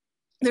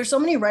there's so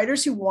many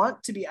writers who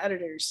want to be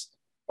editors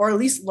or at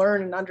least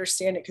learn and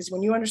understand it. Because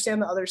when you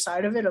understand the other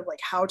side of it, of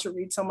like how to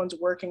read someone's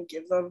work and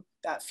give them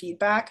that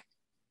feedback,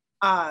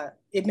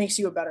 it makes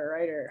you a better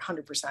writer,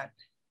 100%.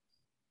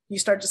 You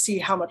start to see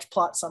how much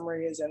plot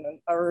summary is in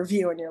a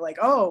review and you're like,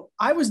 oh,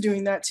 I was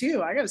doing that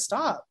too. I got to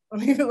stop.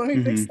 Let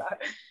me fix that.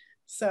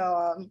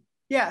 So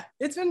yeah,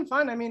 it's been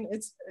fun. I mean,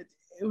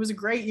 it was a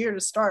great year to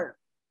start,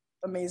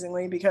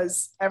 amazingly,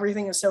 because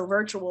everything is so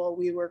virtual.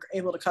 We were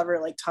able to cover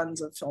like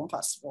tons of film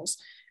festivals,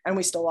 and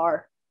we still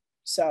are.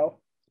 So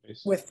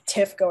nice. With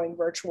TIFF going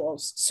virtual,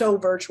 so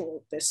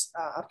virtual this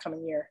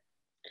upcoming year,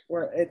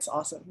 where it's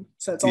awesome.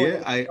 So it's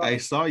I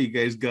saw you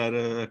guys got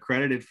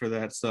accredited for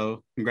that.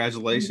 So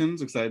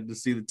congratulations! Excited to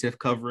see the TIFF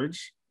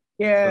coverage.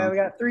 Yeah, we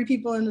got 3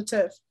 people in the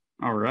TIFF.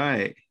 All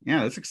right.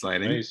 Yeah, that's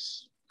exciting.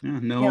 Nice. Yeah,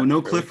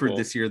 no Clifford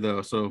this year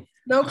though. So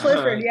no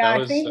Clifford. Yeah,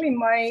 I think we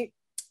might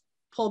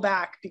pull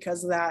back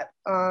because of that.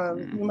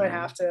 We might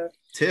have to.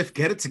 TIFF,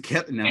 get it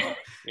together now.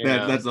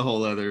 That's a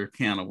whole other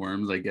can of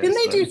worms, I guess. Didn't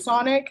they do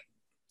Sonic?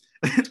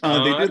 They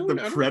did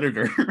the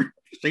Predator.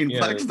 Shane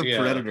Black's the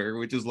Predator,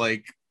 which is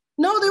like.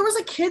 No, there was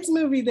a kids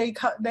movie they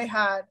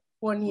had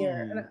one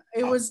year, and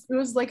it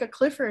was like a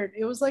Clifford.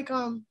 It was like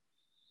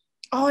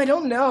Oh, I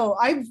don't know.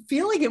 I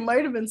feel like it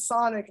might have been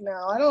Sonic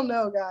now. I don't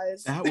know,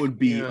 guys. That would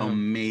be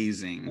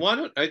amazing.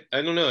 Well,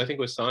 I don't know. I think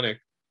with Sonic,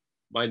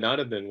 might not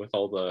have been with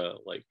all the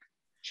like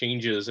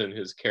changes in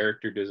his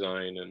character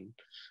design and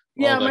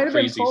all that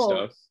crazy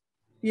stuff.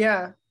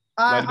 Yeah,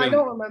 I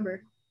don't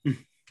remember.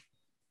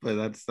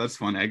 But that's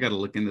funny. I got to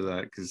look into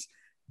that because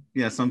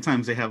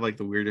sometimes they have like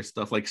the weirdest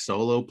stuff. Like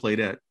Solo played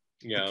at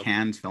the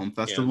Cannes Film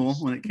Festival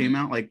when it came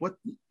out. Like what?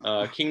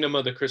 Kingdom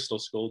of the Crystal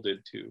Skull did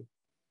too.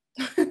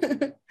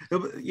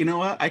 You know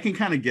what? I can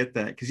kind of get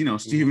that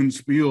because Steven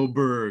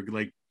Spielberg,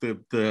 like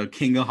the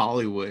king of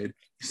Hollywood. Right.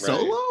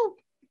 Solo?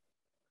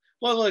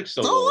 Well, like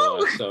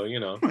Solo. So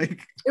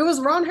like it was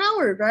Ron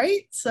Howard,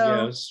 right?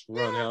 So yes,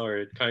 Ron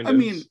Howard. Kind of. I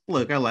mean,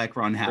 look, I like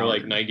Ron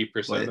Howard. For like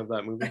 90% of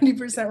that movie.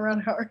 90%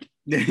 Ron Howard.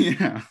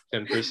 Yeah.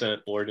 10%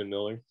 Lord and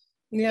Miller.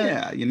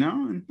 Yeah.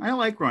 And I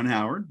like Ron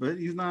Howard, but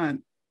he's not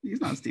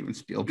Steven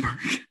Spielberg.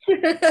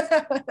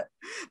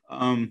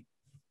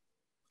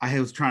 I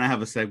was trying to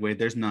have a segue.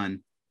 There's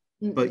none.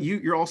 Mm-mm. But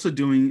you're also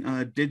doing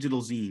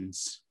digital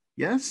zines.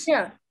 Yes?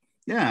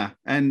 Yeah.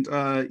 And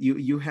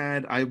you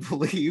had, I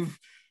believe,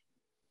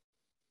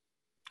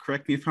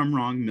 correct me if I'm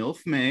wrong,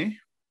 MILF May.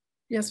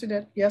 Yes, we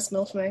did. Yes,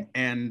 MILF May.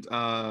 And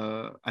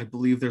I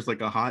believe there's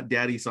like a Hot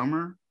Daddy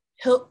Summer.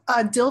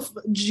 DILF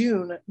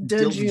June.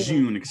 DILF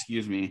June,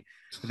 excuse me.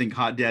 I think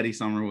Hot Daddy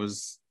Summer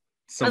was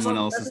someone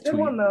else's tweet. That's a good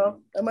one,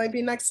 though. That might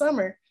be next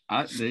summer.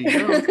 There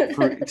you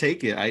go.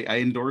 Take it. I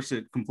endorse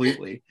it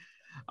completely.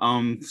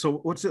 So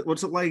what's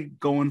it like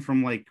going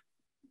from like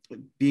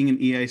being an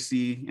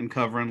EIC and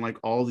covering like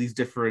all these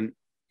different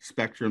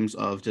spectrums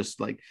of just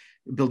like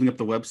building up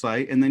the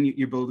website, and then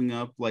you're building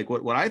up like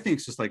what I think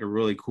is just like a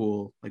really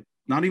cool, like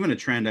not even a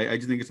trend. I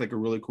just think it's like a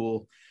really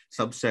cool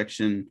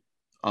subsection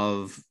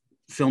of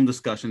film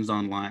discussions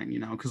online,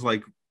 because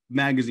like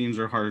magazines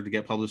are harder to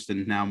get published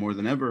in now more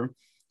than ever.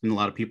 And a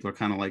lot of people are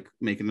kind of like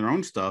making their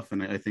own stuff.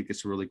 And I think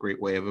it's a really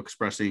great way of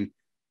expressing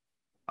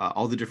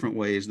all the different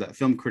ways that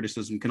film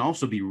criticism can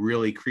also be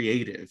really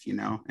creative,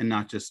 and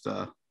not just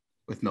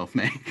with MILF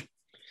May.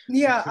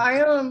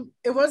 Yeah,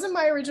 it wasn't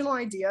my original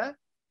idea,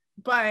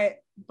 but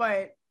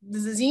the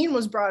zine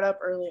was brought up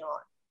early on,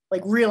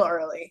 like real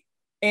early.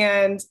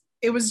 And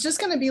it was just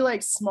going to be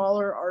like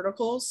smaller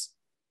articles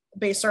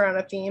based around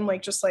a theme,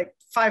 like just like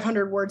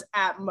 500 words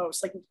at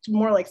most, like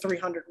more like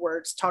 300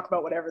 words, talk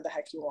about whatever the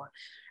heck you want.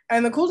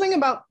 And the cool thing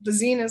about the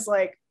zine is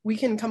like we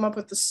can come up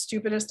with the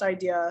stupidest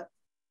idea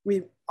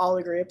we all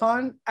agree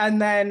upon,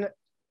 and then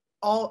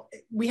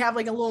we have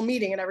like a little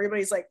meeting and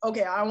everybody's like,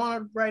 okay, I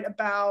want to write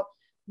about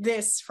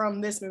this from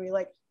this movie.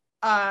 Like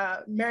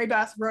Mary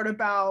Beth wrote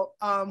about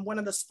one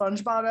of the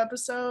SpongeBob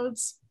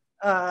episodes.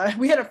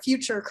 We had a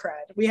future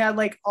cred. We had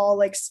like all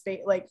like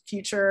space, like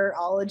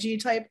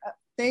futurology type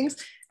things.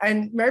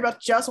 And Mary Beth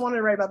just wanted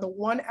to write about the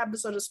one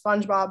episode of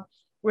SpongeBob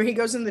where he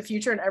goes in the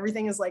future and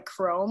everything is like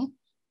chrome.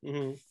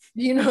 Mm-hmm.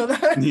 You know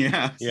that?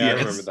 Yeah. Yeah, I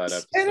remember that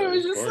episode. And it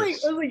was just like,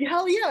 I was like,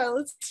 hell yeah,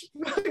 let's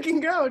fucking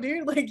go,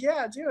 dude. Like,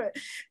 yeah, do it.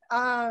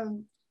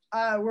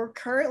 We're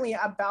currently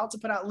about to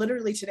put out,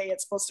 literally today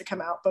it's supposed to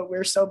come out, but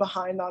we're so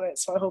behind on it.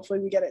 So hopefully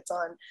we get it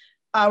done.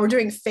 We're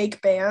doing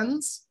fake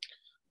bands.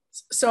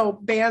 So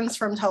bands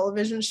from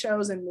television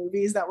shows and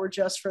movies that were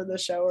just for the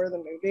show or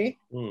the movie.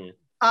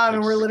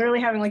 And we're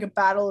literally having like a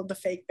battle of the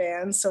fake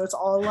bands. So it's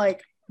all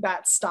like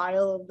that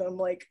style of them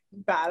like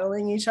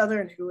battling each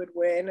other and who would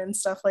win and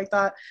stuff like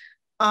that.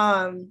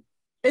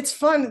 It's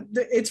fun.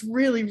 It's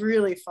really,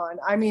 really fun.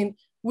 I mean,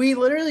 we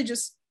literally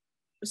just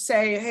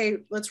say, hey,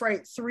 let's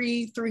write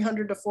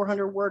 300 to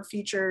 400 word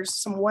features,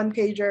 some one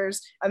pagers,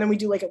 and then we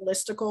do like a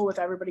listicle with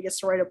everybody gets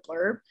to write a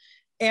blurb.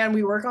 And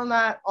we work on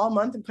that all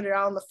month and put it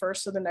out on the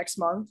first of the next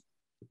month.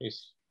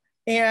 Nice.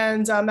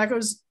 And that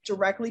goes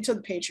directly to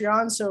the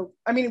Patreon. So,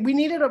 I mean, we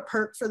needed a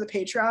perk for the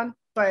Patreon,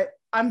 but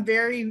I'm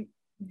very,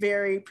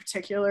 very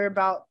particular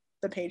about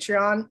the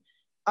Patreon.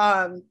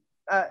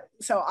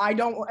 So I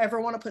don't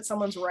ever want to put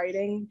someone's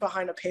writing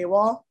behind a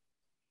paywall,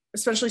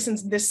 especially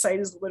since this site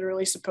is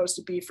literally supposed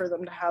to be for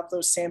them to have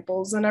those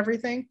samples and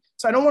everything.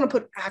 So I don't want to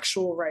put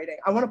actual writing.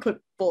 I want to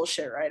put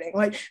bullshit writing.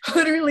 Like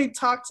literally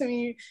talk to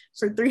me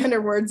for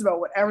 300 words about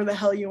whatever the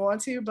hell you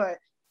want to, but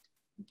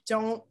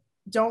don't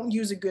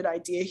use a good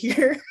idea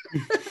here.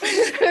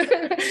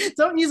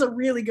 Don't use a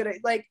really good,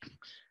 like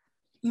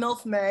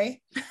MILF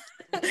May.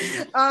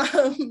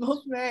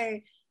 MILF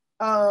May,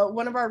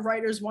 one of our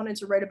writers wanted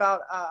to write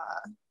about,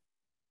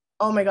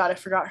 oh my God, I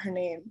forgot her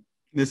name.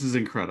 This is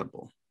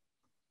incredible.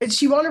 And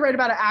she wanted to write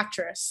about an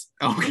actress.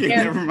 Okay,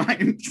 never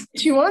mind.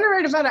 She wanted to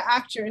write about an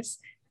actress,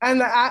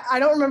 and I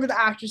don't remember the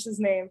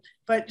actress's name,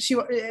 but she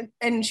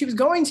was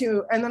going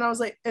to, and then I was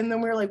like, and then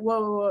we were like,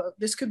 whoa,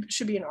 this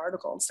should be an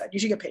article instead. You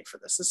should get paid for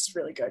this. This is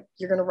really good.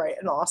 You're gonna write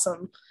an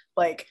awesome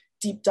like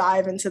deep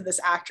dive into this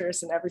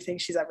actress and everything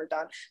she's ever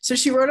done. So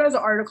she wrote it as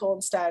an article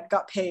instead,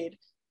 got paid,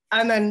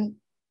 and then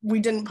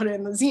we didn't put it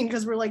in the zine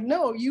because we're like,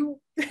 no, you're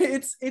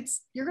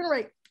gonna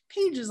write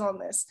pages on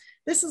this.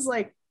 This is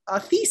like a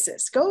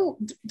thesis.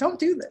 Don't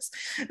do this.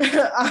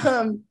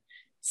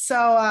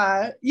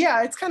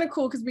 Yeah, it's kind of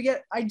cool because we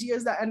get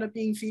ideas that end up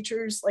being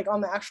features like on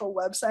the actual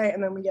website,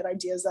 and then we get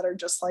ideas that are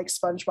just like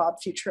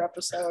SpongeBob future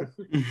episode.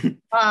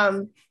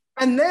 And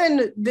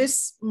then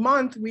this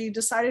month we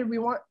decided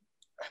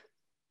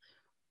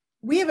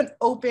we have an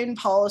open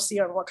policy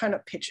on what kind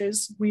of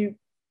pitches we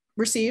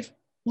receive.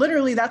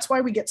 Literally, that's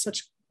why we get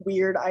such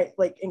weird,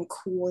 and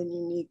cool and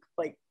unique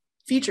like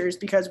features,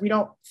 because we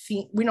don't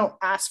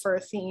ask for a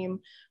theme.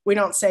 We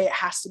don't say it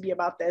has to be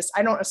about this.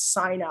 I don't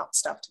assign out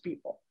stuff to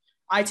people.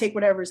 I take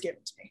whatever is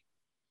given to me.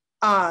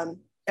 And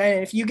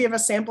if you give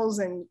us samples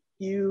and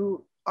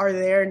you are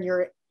there and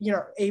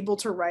you're able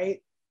to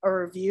write a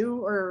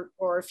review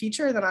or a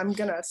feature, then I'm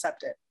gonna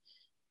accept it.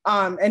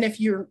 And if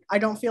I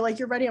don't feel like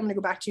you're ready, I'm gonna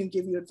go back to you and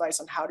give you advice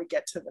on how to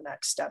get to the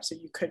next step so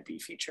you could be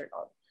featured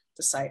on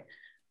the site.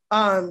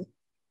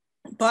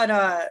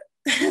 But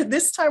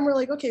this time we're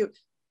like, okay,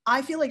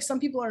 I feel like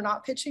some people are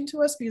not pitching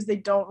to us because they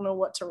don't know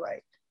what to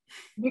write.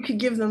 We could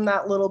give them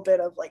that little bit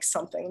of like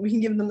something. We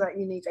can give them that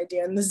unique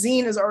idea. And the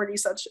zine is already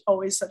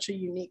always such a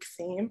unique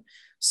theme.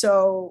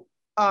 So,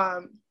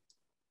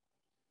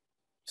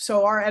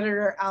 so our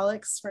editor,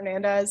 Alex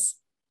Fernandez,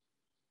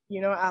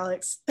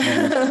 Alex,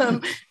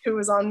 who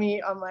was on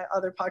my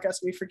other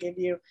podcast, We Forgive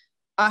You,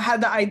 had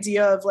the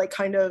idea of like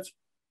kind of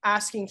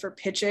asking for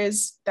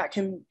pitches that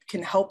can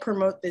help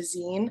promote the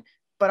zine,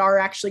 but are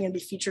actually going to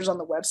be features on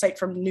the website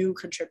from new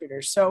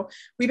contributors. So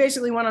we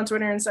basically went on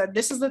Twitter and said,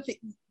 this is the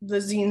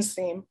zine's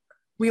theme.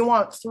 We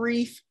want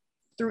we're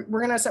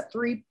going to accept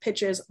 3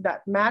 pitches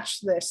that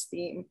match this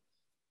theme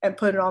and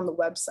put it on the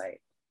website.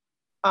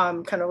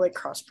 Kind of like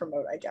cross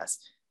promote, I guess.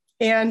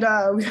 And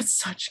we got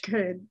such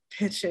good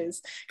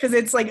pitches because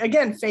it's like,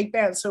 again, fake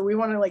bands. So we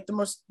wanted like the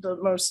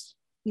most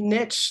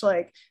niche,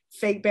 like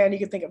fake band you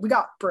could think of. We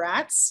got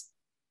Bratz,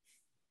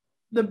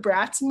 the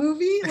Bratz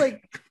movie,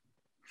 like,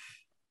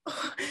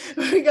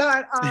 we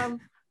got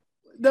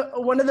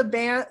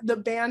the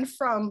band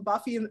from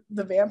Buffy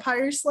the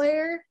Vampire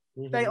Slayer.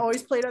 Mm-hmm. They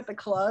always played at the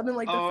club and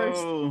like the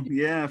first. Oh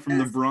yeah, from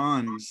the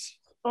Bronze.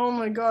 Oh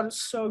my God,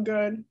 it's so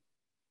good.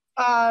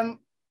 And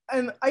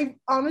I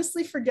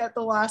honestly forget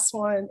the last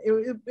one.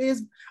 It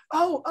is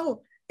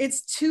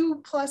it's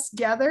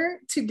 2+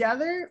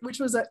 Together, which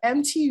was an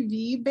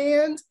MTV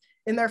band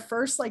in their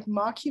first like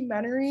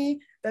mockumentary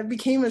that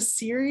became a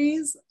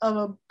series of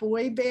a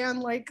boy band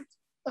like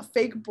a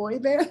fake boy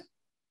band.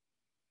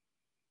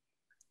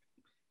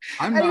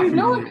 I'm And not you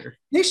know what? familiar.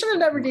 They should have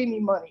never gave me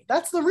money.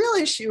 That's the real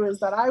issue, is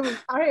that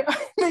I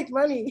make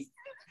money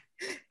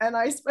and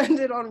I spend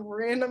it on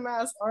random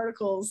ass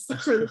articles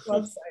for this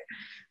website.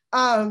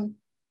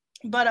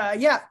 But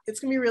yeah, it's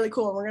gonna be really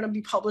cool. And we're gonna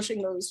be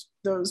publishing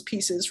those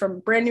pieces from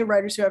brand new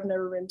writers who have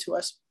never written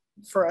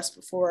for us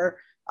before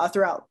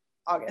throughout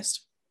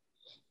August.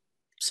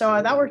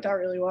 So that worked out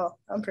really well.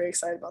 I'm pretty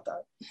excited about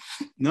that.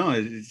 No,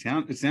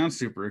 it sounds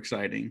super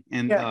exciting.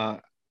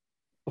 And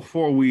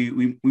before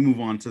we move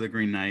on to the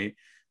Green Knight,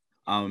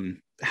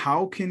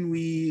 how can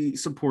we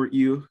support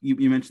you?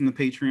 You mentioned the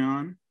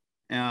Patreon.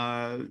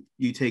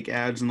 You take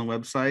ads on the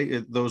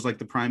website. Those like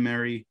the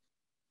primary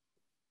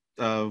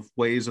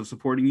ways of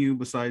supporting you,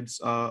 besides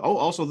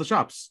also the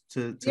shops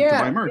to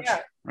buy merch,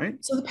 right?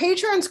 So the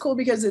Patreon's cool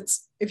because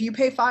it's, if you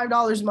pay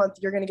 $5 a month,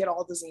 you're going to get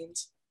all the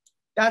zines.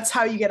 That's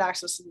how you get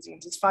access to the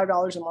zines. It's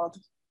 $5 a month.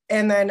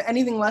 And then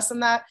anything less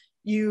than that,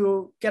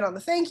 you get on the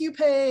thank you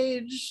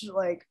page,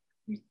 like,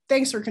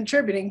 thanks for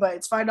contributing, but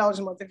it's $5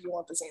 a month if you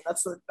want the zine.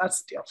 That's the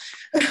deal.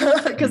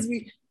 Because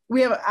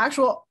we have an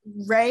actual,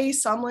 Ray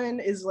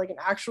Sumlin is like an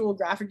actual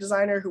graphic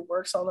designer who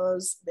works on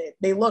those.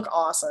 They look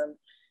awesome.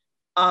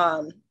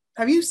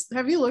 Have you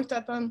looked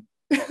at them?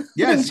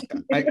 Yes,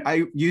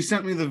 I you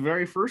sent me the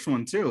very first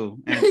one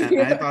too, and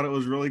I thought it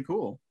was really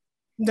cool.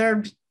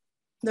 They're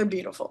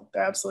beautiful.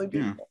 They're absolutely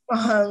beautiful.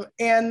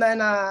 And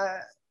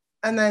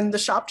then the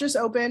shop just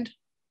opened.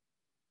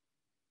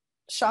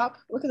 Shop,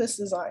 look at this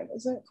design.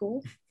 Isn't it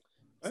cool?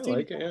 I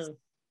like it. Yeah.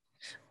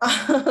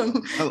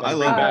 I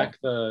love back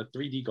the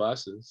 3D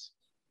glasses.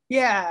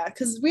 Yeah,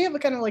 because we have a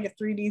kind of like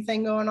a 3D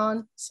thing going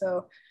on.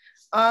 So,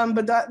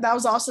 but that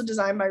was also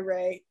designed by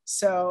Ray.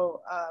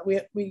 So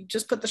we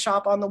just put the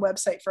shop on the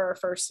website for our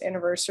first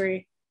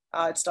anniversary.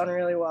 It's done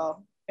really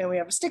well, and we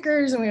have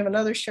stickers and we have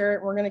another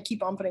shirt. We're gonna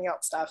keep on putting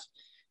out stuff.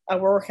 We're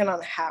working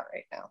on a hat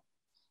right now.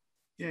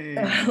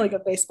 Yeah. Like a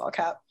baseball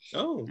cap.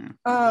 Oh.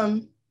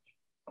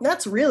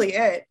 That's really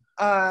it.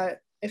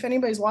 If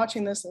anybody's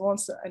watching this and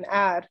wants an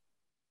ad,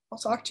 I'll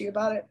talk to you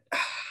about it.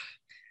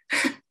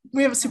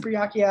 We have a Super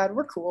Yaki ad.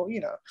 We're cool,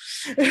 you know.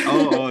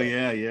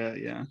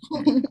 Yeah.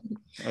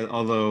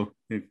 Although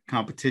the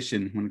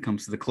competition when it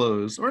comes to the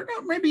clothes, or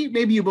no,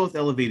 maybe you both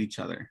elevate each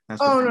other.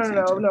 That's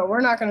no.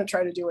 We're not going to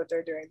try to do what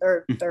they're doing.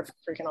 They're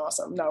freaking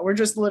awesome. No, we're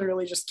just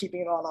literally just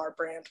keeping it on our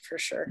brand for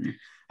sure.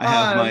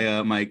 I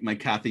have my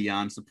Kathy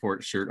Yan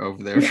support shirt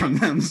over there from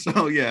them.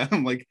 So yeah,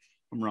 I'm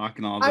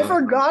rocking all. I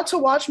forgot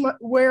to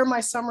wear my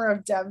Summer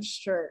of Dev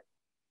shirt.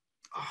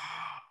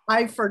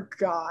 I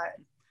forgot.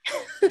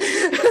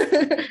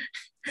 This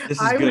is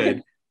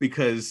good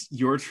because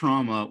your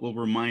trauma will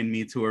remind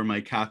me to wear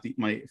my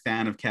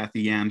fan of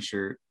Kathy Yan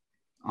shirt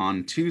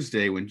on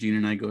Tuesday when Gene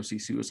and I go see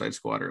Suicide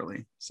Squad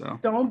early. So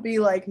don't be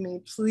like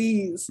me,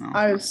 please. No.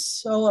 I was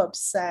so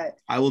upset.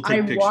 I will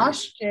take pictures. I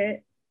watched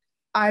it.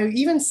 I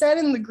even said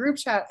in the group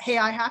chat, hey,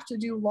 I have to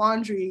do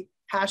laundry,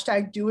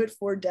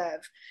 #DoItForDev.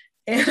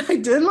 And I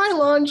did my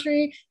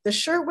laundry. The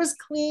shirt was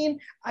clean.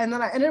 And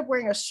then I ended up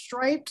wearing a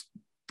striped,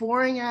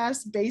 boring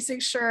ass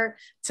basic shirt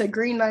to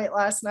Green Knight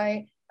last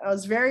night. I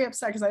was very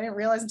upset because I didn't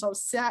realize until I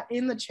sat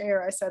in the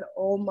chair. I said,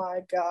 oh my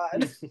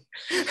God.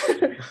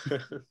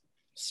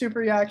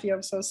 Super Yaki,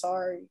 I'm so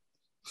sorry.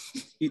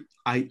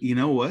 You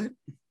know what?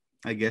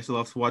 I guess I'll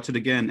have to watch it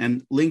again.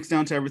 And links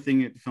down to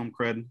everything at Film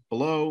Cred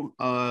below.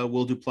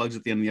 We'll do plugs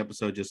at the end of the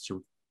episode just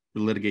to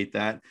litigate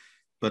that.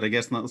 But I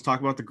guess let's talk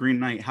about the Green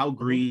Knight. How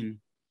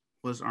green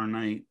was our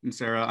night? And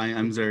Sarah,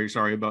 I'm very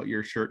sorry about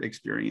your shirt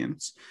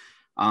experience.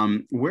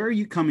 Where are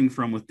you coming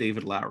from with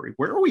David Lowery?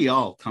 Where are we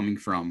all coming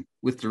from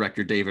with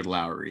director David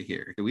Lowery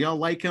here? Do we all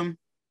like him?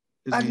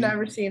 I've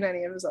never seen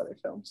any of his other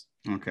films.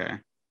 Okay.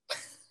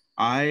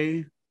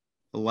 I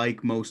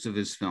like most of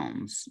his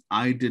films.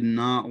 I did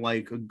not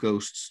like A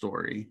Ghost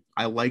Story.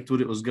 I liked what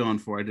it was going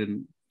for. I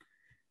didn't.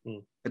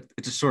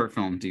 It's a short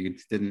film, dude.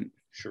 Didn't.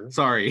 Sure.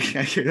 Sorry.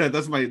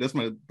 That's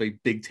my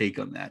big take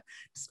on that.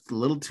 It's a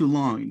little too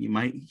long. You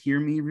might hear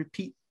me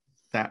repeat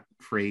that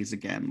phrase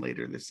again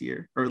later this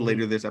year or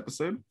later this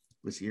episode.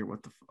 This year,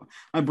 what the fuck?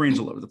 My brain's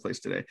all over the place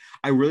today.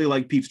 I really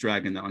like Pete's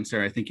Dragon though, and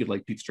Sarah, I think you'd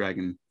like Pete's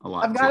Dragon a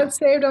lot. I've got it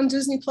saved on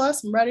Disney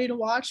Plus. I'm ready to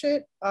watch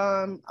it.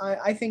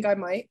 I think I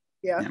might.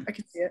 Yeah. I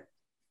can see it.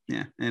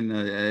 Yeah,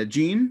 and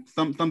Gene,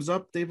 thumbs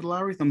up. David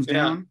Lowery, thumbs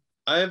down.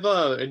 I've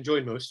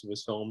enjoyed most of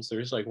his films.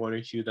 There's like one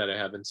or two that I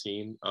haven't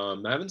seen. I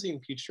haven't seen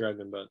Pete's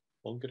Dragon, but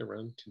I'll get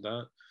around to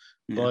that.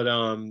 Yeah. But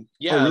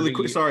really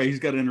quick. Sorry, he's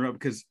got to interrupt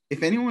because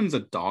if anyone's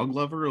a dog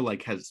lover or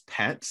like has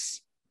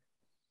pets,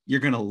 you're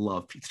gonna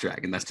love Pete's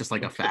Dragon. That's just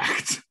like a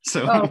fact.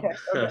 So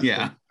okay.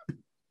 Yeah.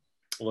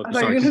 Well, I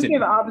thought you were gonna say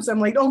the opposite. I'm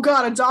like, oh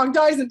god, a dog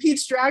dies in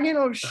Pete's Dragon.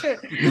 Oh shit.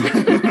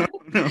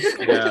 No.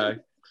 Yeah.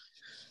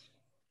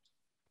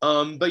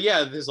 But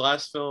yeah, his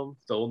last film,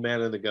 The Old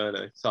Man and the Gun,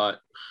 I thought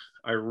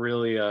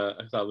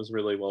was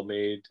really well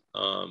made.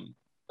 I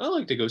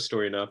like The Ghost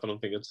Story enough. I don't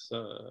think it's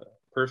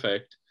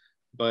perfect,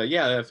 but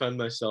yeah, I found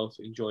myself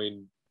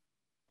enjoying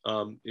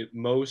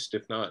most,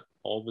 if not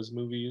all, of his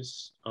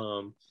movies.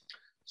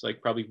 It's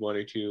like probably one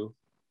or two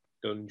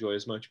don't enjoy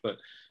as much. But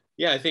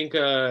yeah, I think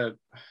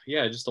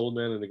just Old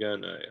Man and the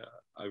Gun.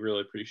 I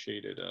really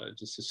appreciated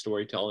just his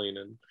storytelling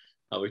and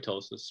how he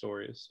tells the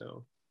stories.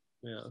 So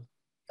yeah.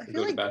 I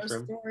feel like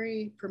Ghost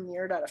Story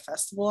premiered at a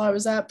festival I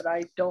was at, but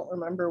I don't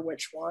remember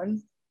which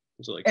one.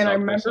 Was it like and South I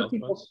remember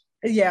people.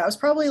 Yeah, it was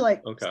probably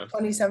like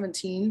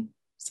 2017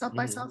 South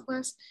by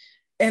Southwest,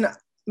 and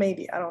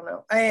maybe I don't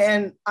know.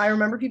 I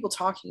remember people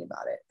talking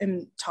about it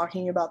and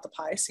talking about the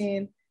pie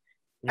scene,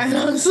 and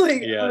I was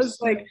like, yes.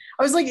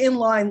 I was like in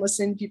line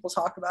listening to people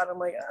talk about it. I'm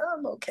like,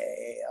 I'm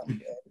okay,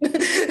 I'm good.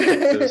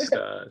 This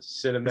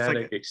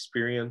cinematic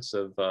experience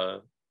of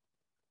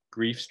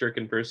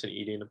grief-stricken person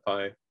eating a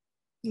pie.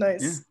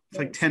 Nice. Yeah, it's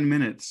like 10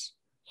 minutes,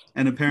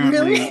 and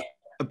apparently,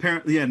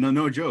 yeah,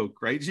 no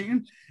joke, right,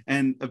 Gene?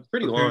 And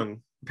pretty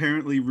long.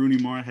 Apparently, Rooney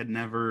Mara had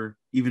never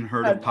even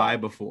heard of pie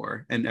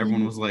before, and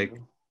everyone was like,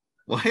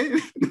 "What?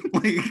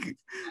 Like,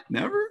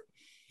 never?"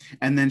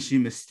 And then she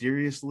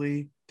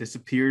mysteriously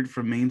disappeared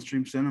from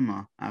mainstream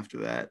cinema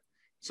after that.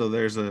 So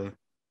there's a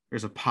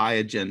pie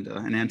agenda,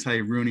 an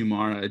anti-Rooney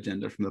Mara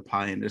agenda from the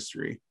pie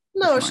industry.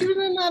 No, she was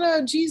in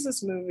that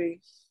Jesus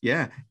movie.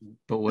 Yeah,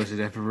 but was it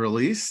ever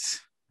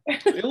released?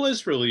 It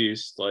was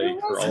released like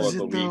for all of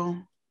the week.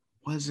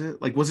 Was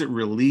it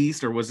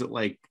released or was it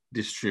like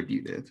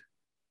distributed?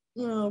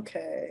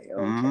 Okay.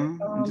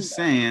 I'm just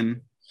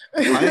saying,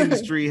 pie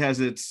industry has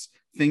its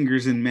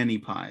fingers in many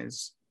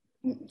pies.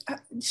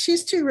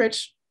 She's too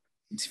rich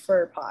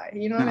for pie.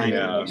 You know what I mean?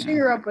 Like, she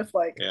grew up with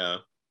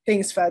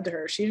things fed to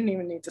her. She didn't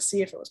even need to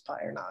see if it was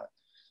pie or not.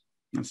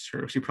 That's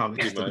true. She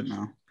probably just didn't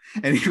know.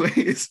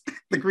 Anyways,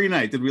 The Green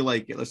Knight. Did we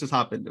like it? Let's just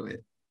hop into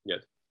it. Yeah.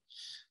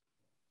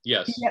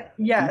 Yes.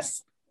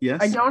 Yes.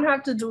 Yes. I don't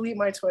have to delete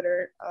my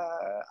Twitter.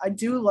 I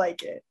do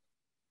like it.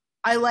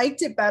 I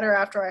liked it better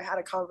after I had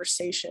a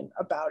conversation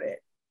about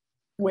it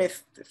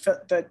with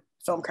the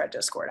Film Cred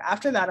Discord.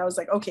 After that, I was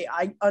like, okay,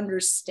 I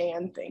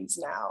understand things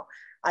now.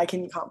 I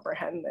can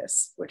comprehend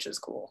this, which is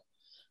cool.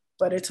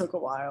 But it took a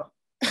while.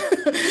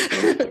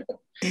 It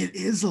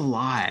is a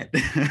lot.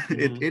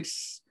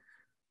 It's,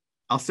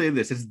 I'll say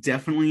this, it's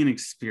definitely an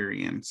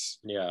experience.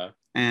 Yeah.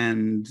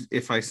 And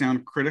if I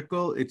sound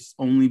critical, it's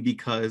only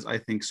because I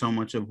think so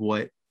much of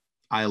what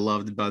I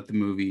loved about the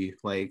movie,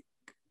 like,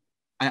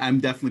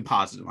 I'm definitely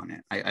positive on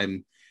it.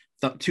 I'm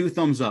 2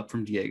 thumbs up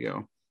from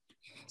Diego.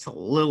 It's a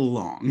little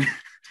long.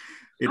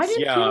 I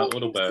didn't feel a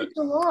little bit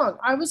super long.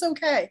 I was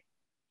okay.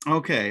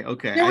 Okay.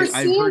 There were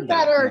scenes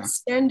that are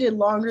extended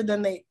longer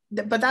than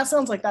but that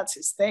sounds like that's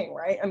his thing,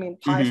 right? I mean,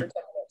 pie for 10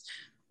 minutes.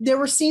 There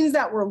were scenes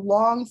that were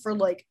long for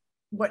like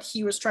what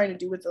he was trying to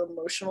do with the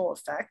emotional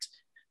effect,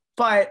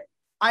 but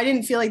I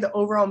didn't feel like the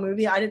overall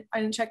movie. I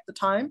didn't check the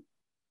time.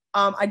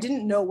 I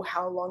didn't know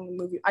how long the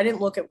movie. I didn't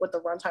look at what the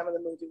runtime of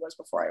the movie was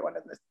before I went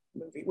in the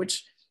movie,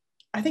 which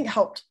I think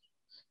helped.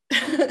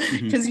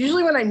 Because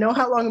usually when I know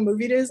how long a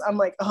movie it is, I'm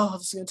like, oh,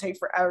 this is gonna take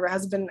forever.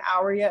 Has it been an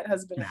hour yet?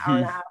 Has it been an hour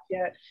and a half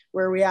yet?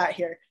 Where are we at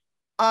here?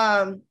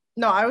 No,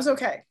 I was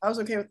okay. I was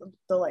okay with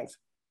the length.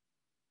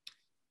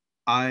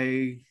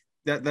 I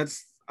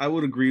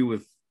would agree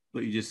with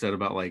what you just said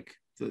about like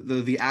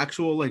the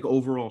actual like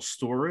overall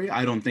story.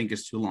 I don't think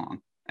is too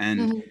long.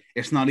 And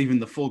it's not even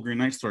the full Green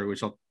Knight story,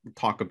 which I'll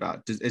talk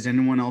about. Is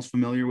anyone else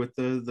familiar with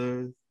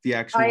the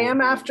actual? I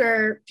am,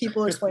 after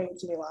people explained it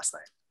to me last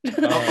night.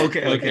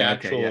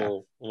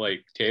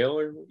 Like tale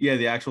or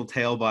the actual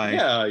tale by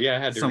I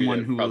had to someone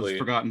read it, who probably. was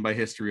forgotten by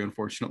history,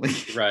 unfortunately.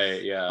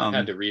 Right. Yeah, I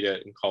had to read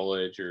it in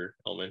college or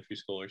elementary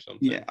school or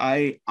something. Yeah,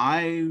 I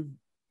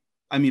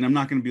mean, I'm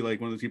not going to be like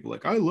one of those people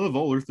like, I love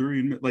all three.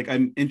 And like,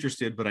 I'm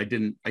interested, but I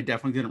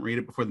definitely didn't read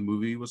it before the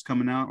movie was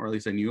coming out, or at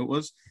least I knew it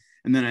was.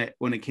 And then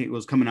when it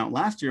was coming out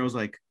last year, I was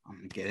like, I'm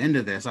going to get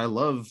into this. I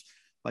love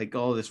like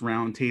all this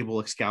round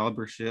table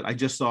Excalibur shit. I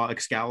just saw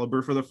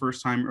Excalibur for the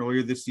first time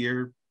earlier this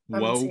year.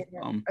 Whoa.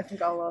 I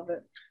think I'll love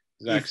it.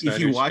 If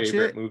you watch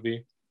favorite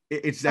movie.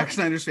 It's Zack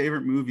Snyder's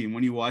favorite movie. And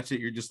when you watch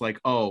it, you're just like,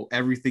 oh,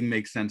 everything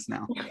makes sense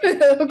now.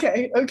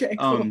 Okay,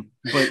 cool.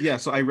 But yeah,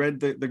 so I read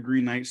the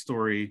Green Knight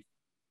story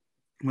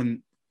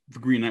when the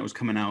Green Knight was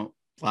coming out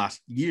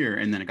last year,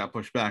 and then it got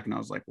pushed back, and I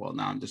was like, well,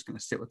 now I'm just going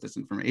to sit with this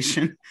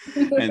information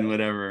and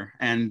whatever.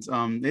 And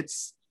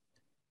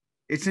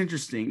it's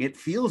interesting. It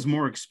feels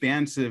more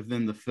expansive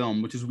than the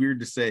film, which is weird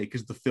to say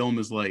because the film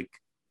is like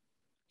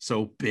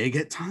so big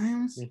at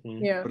times.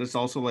 Yeah, but it's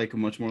also like a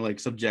much more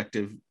like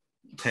subjective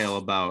tale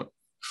about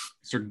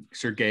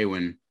Sir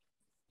Gawain.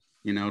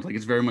 You know, like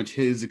it's very much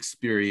his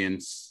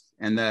experience,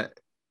 and that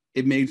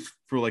it made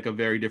for like a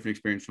very different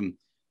experience from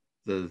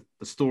the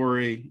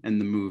story and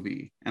the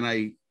movie. And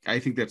I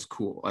think that's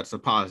cool. That's a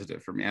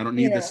positive for me. I don't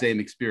need the same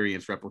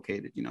experience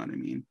replicated. You know what I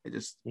mean? It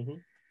just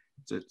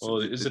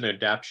it's an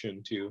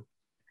adaptation too.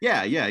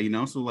 Yeah, you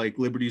know, so like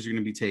liberties are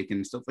going to be taken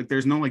and stuff. Like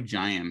there's no like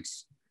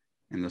giants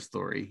in the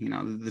story. You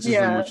know, this is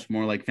a much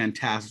more like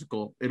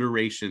fantastical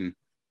iteration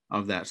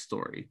of that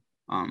story.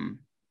 And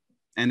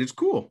it's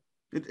cool.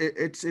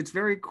 It's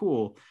very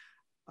cool.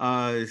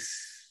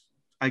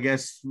 I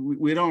guess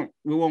we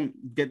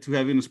won't get too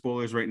heavy into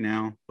spoilers right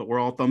now, but we're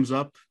all thumbs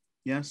up.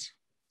 Yes.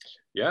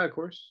 Yeah, of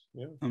course.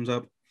 Yeah. Thumbs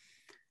up.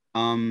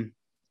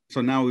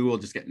 So now we will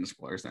just get into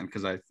spoilers then,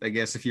 because I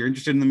guess if you're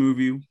interested in the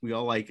movie, we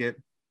all like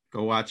it,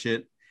 go watch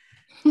it.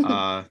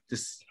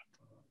 Just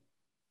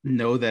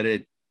know that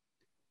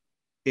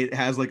it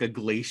has like a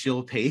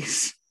glacial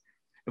pace,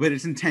 but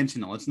it's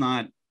intentional. It's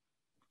not.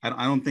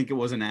 I don't think it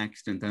was an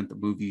accident that the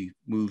movie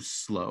moves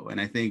slow,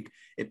 and I think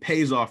it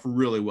pays off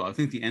really well. I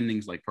think the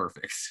ending's like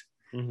perfect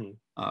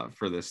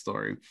for this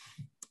story.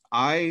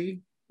 I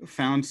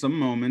found some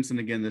moments, and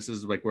again, this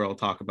is like where I'll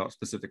talk about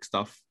specific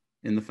stuff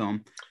in the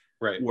film,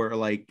 right? Where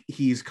like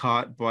he's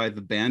caught by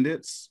the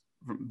bandits,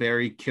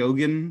 Barry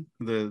Keoghan,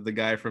 the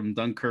guy from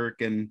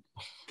Dunkirk and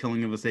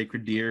Killing of a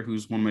Sacred Deer,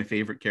 who's one of my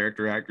favorite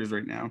character actors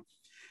right now.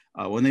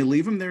 When they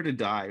leave him there to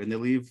die, and they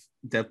leave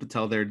Dev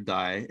Patel there to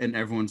die, and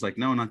everyone's like,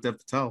 no, not Dev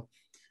Patel.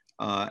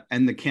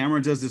 And the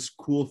camera does this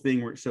cool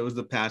thing where it shows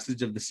the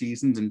passage of the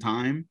seasons and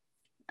time,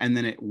 and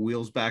then it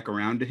wheels back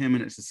around to him,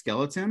 and it's a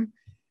skeleton.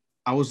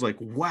 I was like,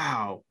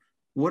 wow,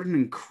 what an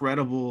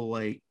incredible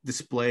like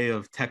display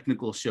of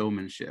technical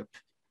showmanship.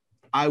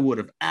 I would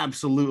have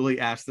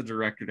absolutely asked the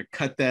director to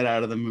cut that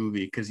out of the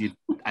movie, because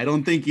I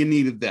don't think you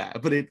needed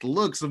that, but it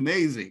looks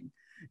amazing.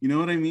 You know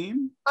what I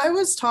mean? I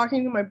was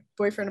talking to my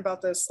boyfriend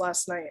about this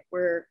last night,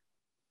 where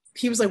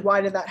he was like,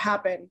 why did that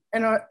happen?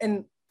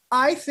 And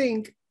I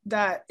think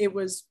that it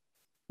was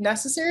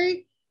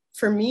necessary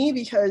for me,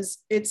 because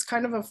it's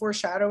kind of a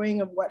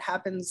foreshadowing of what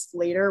happens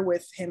later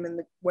with him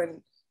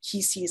when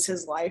he sees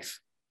his life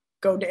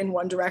go in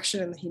one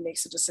direction and he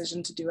makes a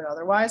decision to do it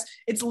otherwise.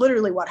 It's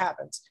literally what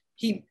happens.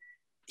 He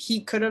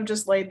could have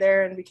just laid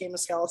there and became a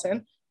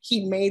skeleton.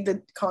 He made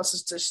the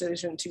conscious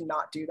decision to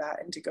not do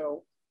that and to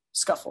go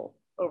scuffle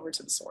over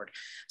to the sword.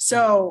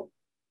 So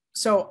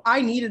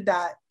I needed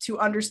that to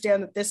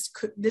understand that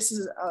this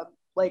is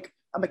like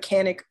a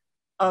mechanic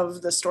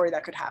of the story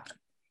that could happen.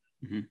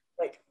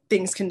 Like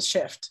things can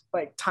shift,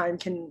 like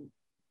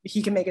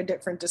he can make a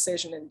different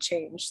decision and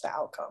change the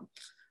outcome.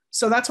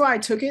 So that's why I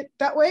took it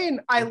that way.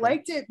 And I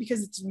liked it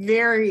because it's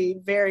very,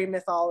 very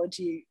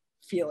mythology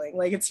feeling.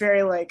 Like it's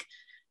very like,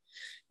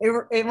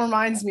 it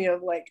reminds me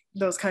of like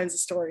those kinds of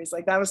stories.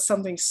 Like that was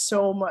something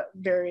so much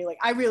very like,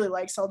 I really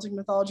like Celtic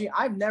mythology.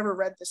 I've never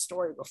read this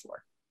story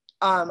before.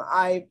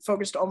 I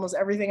focused almost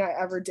everything I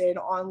ever did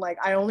on like,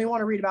 I only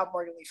want to read about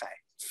Morgan Le Fay.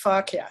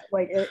 Fuck yeah.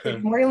 Like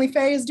if Morgan Le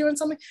Fay is doing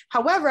something.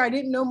 However, I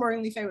didn't know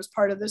Morgan Le Fay was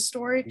part of this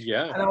story.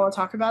 Yeah. And I want to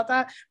talk about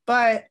that.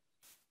 But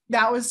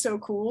that was so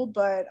cool.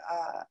 But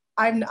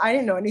I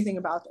didn't know anything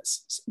about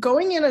this.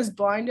 Going in as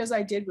blind as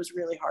I did was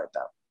really hard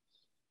though.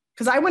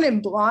 Because I went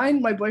in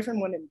blind, my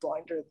boyfriend went in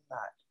blinder than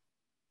that.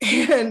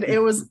 And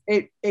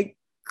it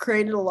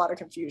created a lot of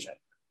confusion.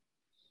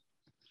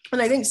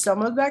 And I think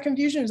some of that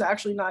confusion is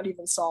actually not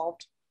even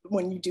solved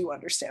when you do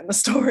understand the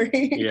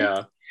story.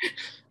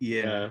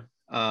 Yeah.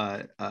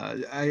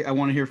 I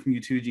want to hear from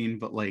you too, Gene,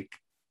 but like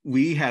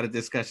we had a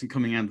discussion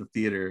coming out of the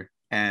theater,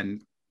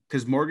 and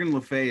because Morgan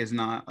Le Fay is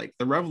not like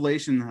the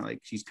revelation that like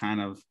she's kind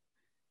of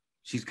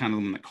the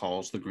one that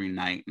calls the Green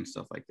Knight and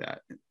stuff like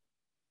that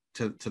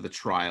to the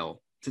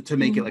trial to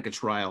make it like a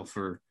trial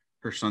for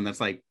her son.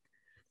 That's like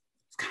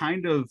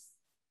kind of,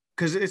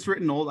 because it's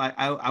written old.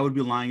 I would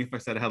be lying if I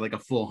said I had like a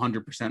full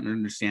 100%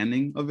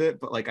 understanding of it,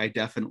 but like I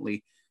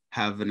definitely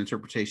have an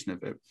interpretation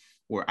of it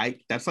where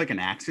that's like an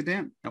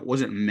accident that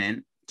wasn't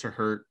meant to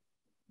hurt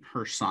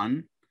her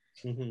son.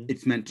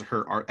 It's meant to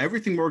hurt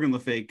everything Morgan Le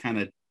Fay kind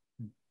of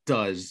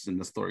does in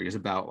the story is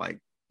about like,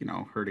 you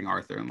know, hurting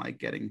Arthur and like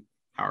getting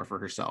power for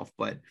herself.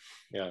 But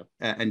yeah,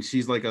 and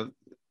she's like a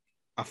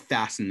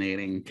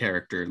fascinating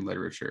character in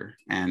literature,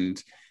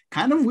 and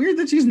kind of weird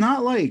that she's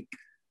not like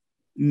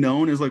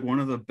known as like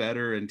one of the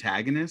better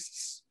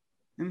antagonists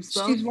and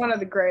stuff. She's one of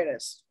the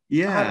greatest.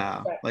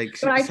 Yeah, 100%. like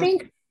but I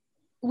think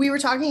we were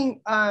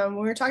talking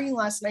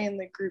last night in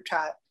the group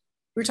chat.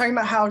 We were talking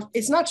about how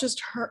it's not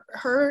just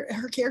her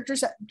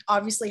characters that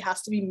obviously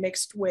has to be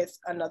mixed with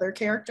another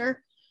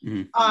character.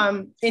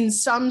 In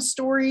some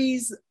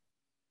stories,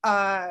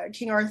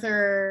 King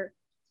Arthur,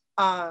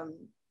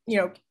 you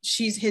know,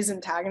 she's his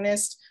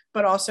antagonist,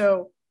 but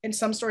also in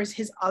some stories,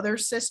 his other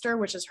sister,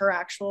 which is her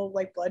actual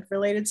like blood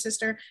related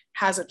sister,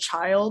 has a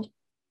child,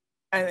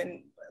 and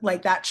then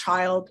like that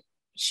child,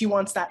 she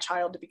wants that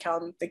child to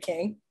become the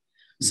king.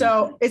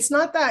 So it's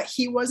not that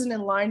he wasn't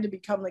in line to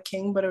become the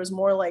king, but it was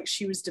more like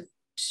she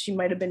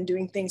might have been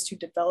doing things to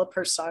develop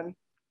her son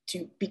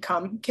to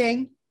become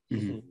king.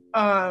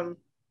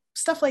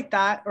 Stuff like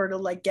that, or to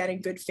like get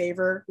in good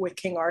favor with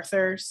King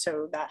Arthur,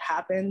 so that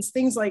happens.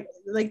 Things like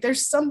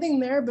there's something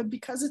there, but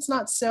because it's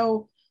not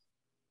so,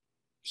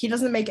 he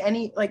doesn't make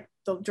any, like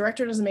the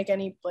director doesn't make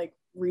any like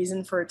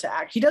reason for it to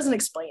act. He doesn't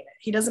explain it.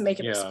 He doesn't make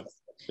it. Yeah,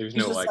 there's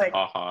no like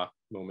aha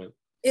moment.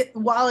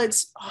 While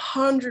it's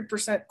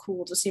 100%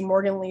 cool to see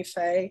Morgan Le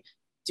Fay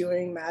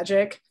doing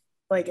magic,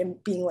 like, and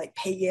being like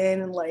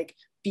pagan and like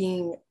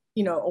being,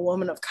 you know, a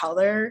woman of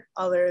color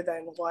other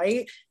than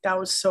white, that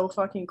was so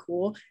fucking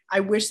cool. I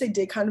wish they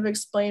did kind of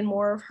explain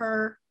more of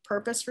her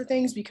purpose for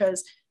things,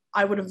 because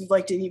I would have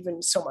liked it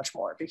even so much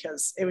more,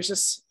 because it was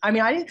just, I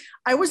mean,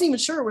 I wasn't even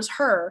sure it was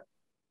her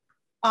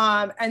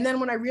And then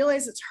when I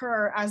realized it's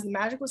her, as the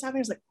magic was happening,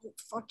 I was like, oh,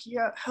 fuck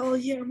yeah, hell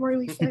yeah,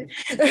 Morley Faye.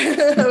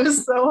 I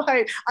was so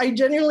hyped. I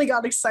genuinely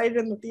got excited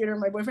in the theater.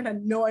 My boyfriend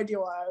had no idea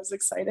why I was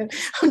excited.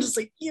 I'm just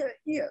like, yeah,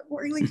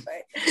 Morley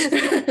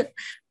Faye.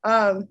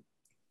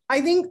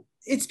 I think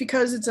it's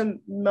because it's a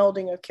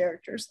melding of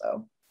characters,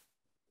 though,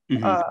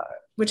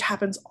 which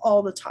happens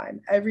all the time.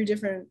 Every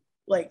different,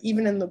 like,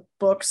 even in the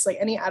books, like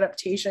any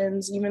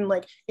adaptations, even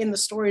like in the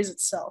stories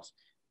itself,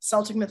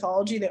 Celtic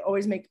mythology, they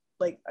always make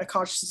like a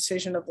conscious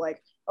decision of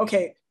like,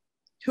 okay,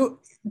 who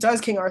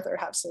does King Arthur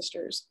have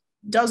sisters?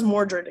 Does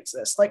Mordred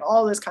exist? Like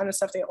all this kind of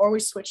stuff. They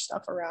always switch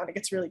stuff around. It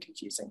gets really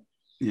confusing.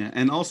 Yeah,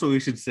 and also we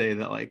should say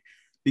that like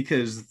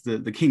because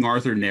the King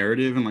Arthur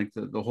narrative and like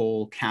the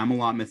whole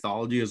Camelot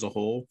mythology as a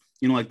whole,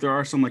 you know, like there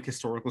are some like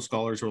historical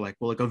scholars who are like,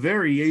 well, like a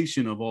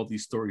variation of all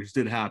these stories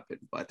did happen,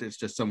 but it's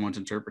just someone's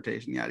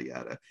interpretation, yada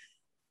yada.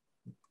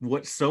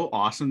 What's so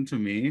awesome to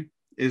me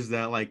is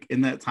that like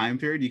in that time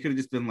period, you could have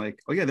just been like,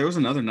 oh yeah, there was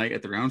another knight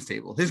at the round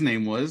table. His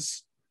name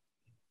was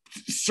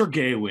Sir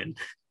Gawain.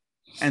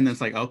 And then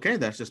it's like, okay,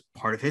 that's just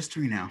part of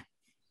history now.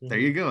 There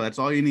you go. That's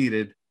all you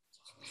needed.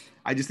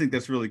 I just think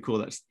that's really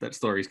cool that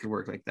stories could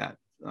work like that.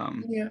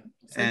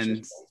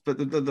 And but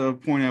the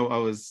point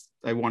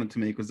I wanted to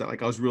make was that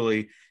like I was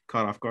really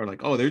caught off guard,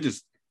 like, oh, they're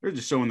just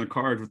showing their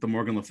cards with the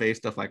Morgan Le Fay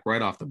stuff like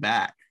right off the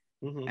bat.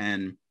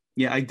 And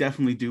yeah, I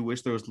definitely do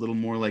wish there was a little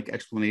more like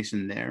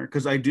explanation there,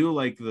 because I do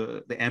like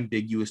the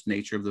ambiguous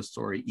nature of the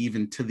story,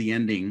 even to the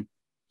ending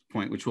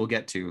point, which we'll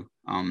get to.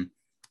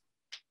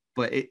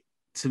 But it,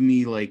 to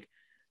me, like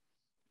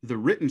the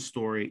written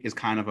story is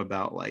kind of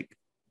about like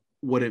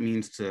what it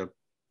means to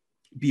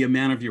be a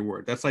man of your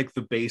word. That's like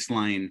the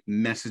baseline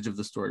message of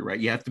the story, right?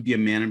 You have to be a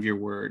man of your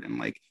word, and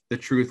like the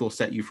truth will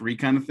set you free,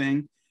 kind of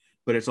thing.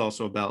 But it's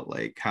also about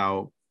like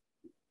how,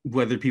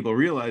 whether people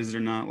realize it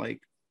or not, like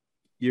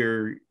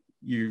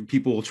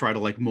people will try to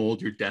like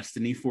mold your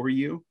destiny for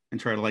you and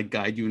try to like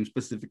guide you in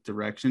specific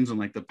directions. And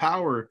like the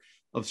power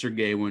of Sir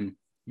Gawain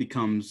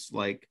becomes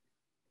like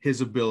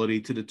his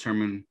ability to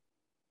determine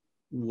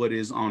what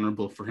is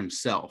honorable for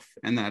himself.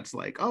 And that's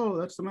like, oh,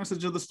 that's the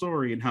message of the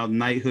story, and how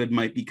knighthood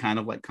might be kind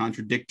of like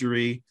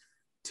contradictory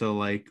to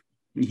like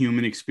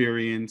human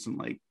experience and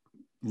like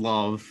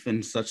love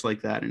and such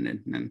like that.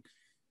 And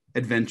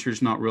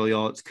adventure's not really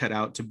all it's cut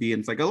out to be. And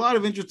it's like a lot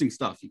of interesting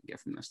stuff you can get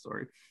from this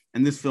story.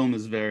 And this film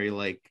is very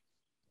like,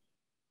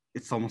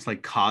 it's almost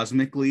like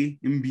cosmically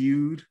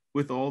imbued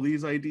with all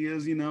these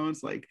ideas, you know?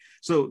 It's like,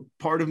 so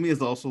part of me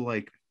is also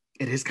like,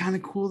 it is kind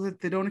of cool that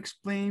they don't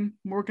explain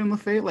Morgan Le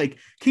Fay. Like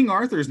King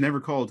Arthur is never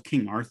called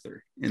King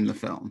Arthur in the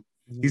film.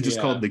 He's just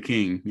called the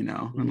king, you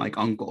know, and like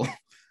uncle.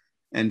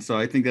 And so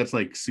I think that's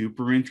like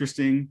super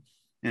interesting.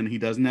 And he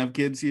doesn't have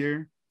kids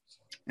here.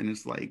 And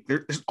it's like,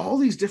 there's all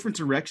these different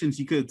directions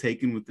you could have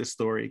taken with this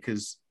story,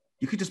 because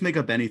you could just make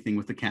up anything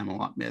with the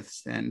Camelot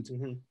myths. And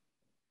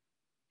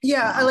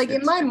yeah, like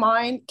in my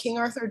mind, King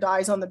Arthur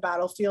dies on the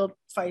battlefield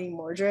fighting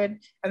Mordred,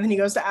 and then he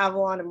goes to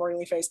Avalon and Morgan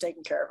Le Fay's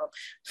taking care of him.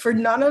 For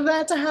none of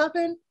that to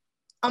happen,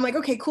 I'm like,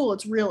 okay, cool,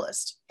 it's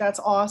realist. That's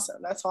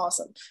awesome.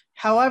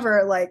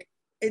 However, like,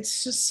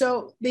 it's just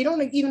so, they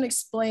don't even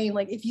explain,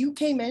 like, if you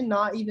came in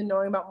not even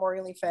knowing about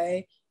Morgan Le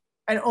Fay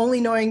and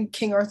only knowing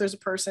King Arthur's a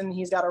person,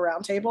 he's got a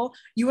round table,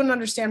 you wouldn't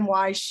understand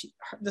why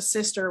the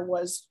sister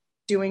was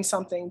doing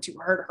something to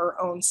hurt her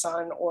own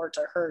son or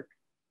to hurt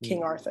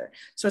King Arthur.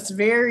 So it's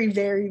very,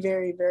 very,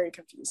 very, very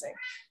confusing.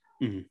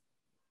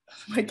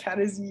 My cat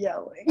is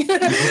yelling.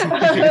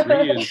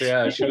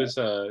 Yeah, she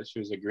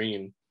was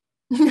agreeing.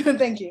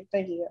 Thank you.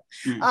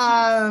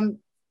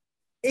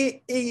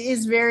 It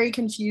is very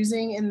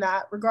confusing in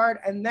that regard.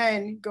 And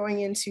then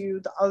going into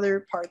the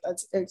other part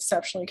that's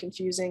exceptionally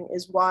confusing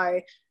is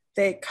why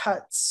they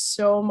cut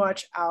so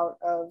much out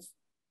of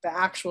the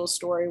actual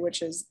story,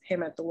 which is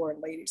him at the Lord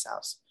and Lady's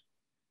house.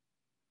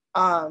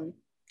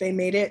 They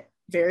made it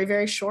very,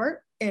 very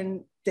short,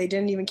 and they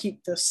didn't even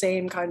keep the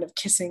same kind of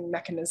kissing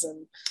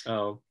mechanism.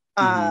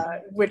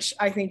 Which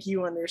I think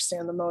you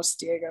understand the most,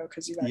 Diego,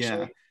 because you've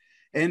actually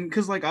and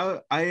because like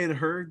I had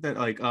heard that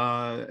like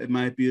it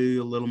might be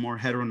a little more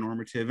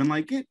heteronormative, and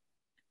like it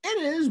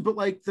is, but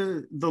like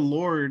the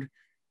Lord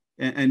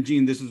and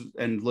Gene, this is,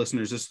 and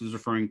listeners, this is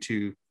referring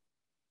to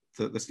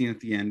the scene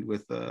at the end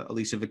with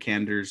Alicia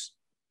Vikander's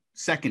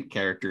second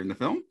character in the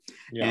film,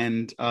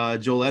 and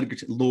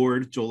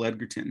Lord Joel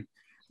Edgerton.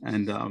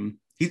 And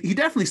he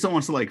definitely still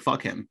wants to like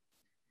fuck him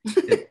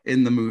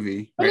in the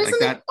movie. But right?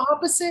 isn't like it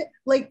opposite?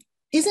 Like,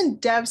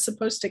 isn't Dev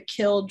supposed to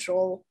kill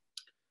Joel?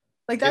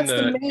 Like that's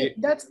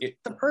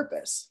the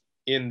purpose.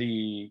 In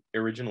the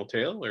original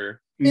tale,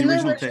 or in the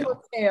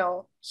original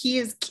tale, he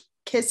is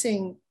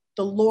kissing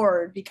the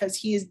Lord because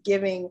he is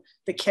giving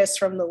the kiss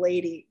from the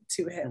lady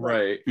to him.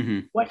 Right.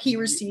 Like, what he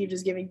received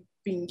is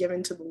being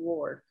given to the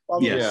Lord.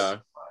 There's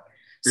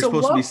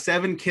supposed to be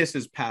 7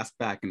 kisses passed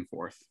back and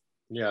forth.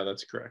 Yeah,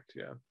 that's correct.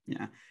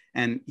 Yeah.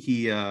 And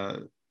he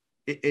it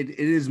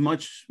is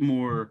much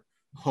more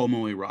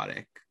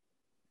homoerotic.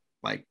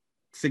 Like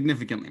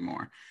significantly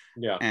more.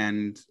 Yeah.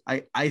 And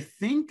I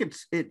think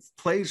it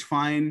plays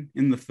fine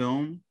in the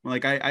film.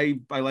 Like I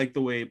like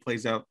the way it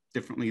plays out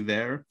differently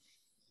there.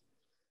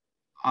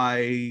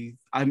 I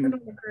don't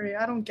agree.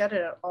 I don't get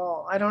it at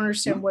all. I don't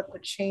understand what the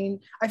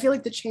change. I feel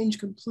like the change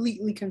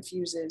completely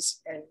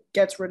confuses and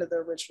gets rid of the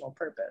original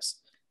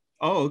purpose.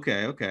 Oh,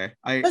 okay.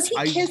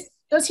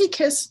 Does he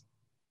kiss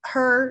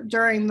her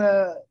during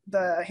the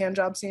hand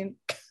job scene?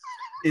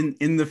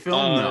 In the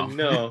film?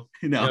 No.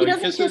 No. He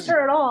doesn't kiss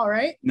her at all,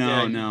 right?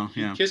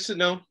 He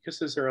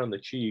kisses her on the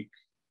cheek.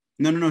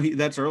 No.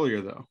 That's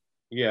earlier though.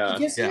 Yeah. He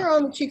kisses her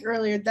on the cheek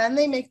earlier. Then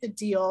they make the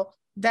deal.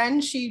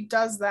 Then she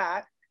does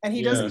that. And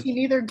he doesn't. He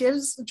neither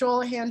gives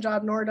Joel a hand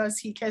job nor does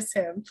he kiss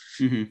him,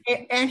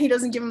 and he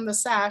doesn't give him the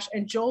sash.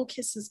 And Joel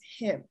kisses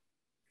him.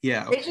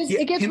 Yeah,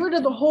 it gets rid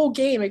of the whole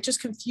game. It just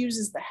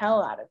confuses the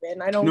hell out of it.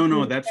 And I don't.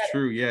 No, that's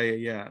true.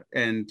 Yeah.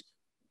 And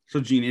so,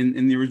 Gene,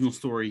 in the original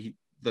story,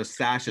 the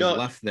sash is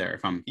left there,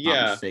 if I'm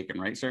not mistaken,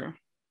 right, Sarah?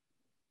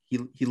 He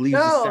leaves.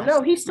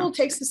 No, he still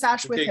takes the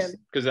sash with him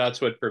because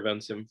that's what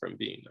prevents him from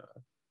being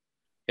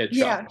headshot.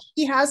 Yeah,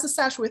 he has the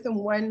sash with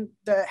him when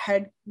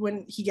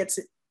he gets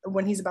it.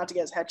 When he's about to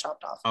get his head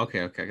chopped off.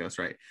 Okay, that's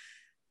right.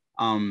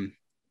 I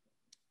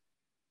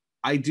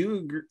do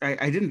agree.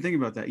 I didn't think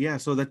about that. Yeah,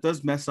 so that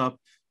does mess up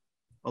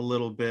a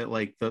little bit,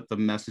 like the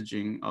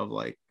messaging of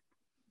like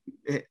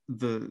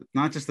the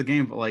not just the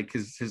game, but like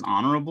his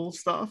honorable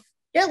stuff.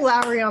 Get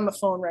Lowry on the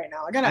phone right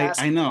now. I gotta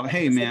ask. I know.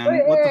 Hey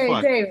man, what the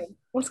fuck? David,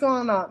 what's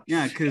going on?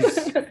 Yeah,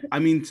 because I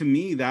mean, to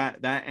me,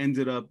 that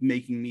ended up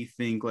making me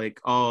think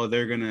like, oh,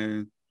 they're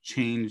gonna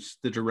change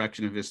the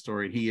direction of his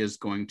story. He is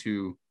going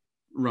to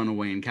run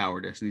away in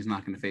cowardice and he's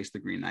not going to face the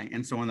Green Knight.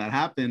 And so when that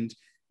happened,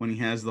 when he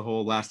has the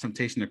whole last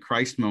temptation of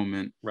Christ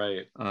moment,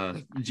 right?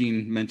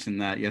 Gene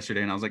mentioned that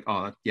yesterday, and I was like,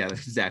 oh yeah,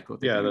 that's exactly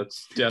what doing.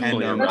 That's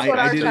definitely that's what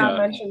I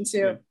mentioned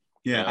too.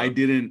 Yeah, I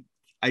didn't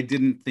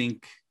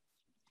think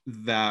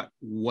that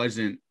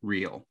wasn't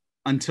real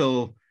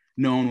until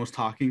no one was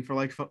talking for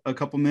like a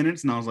couple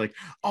minutes, and I was like,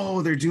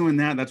 oh, they're doing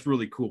that. That's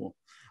really cool.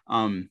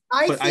 But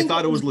I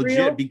thought it was legit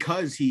real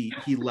because he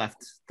left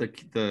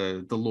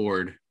the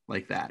Lord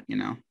like that, you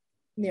know.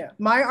 Yeah,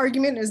 my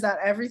argument is that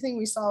everything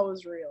we saw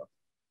was real,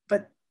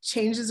 but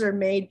changes are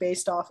made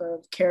based off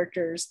of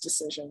characters'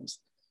 decisions.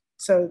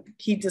 So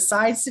he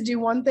decides to do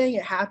one thing,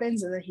 it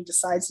happens, and then he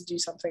decides to do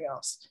something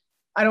else.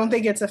 I don't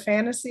think it's a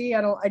fantasy.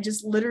 I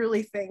just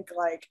literally think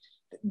like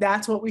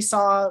that's what we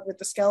saw with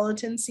the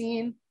skeleton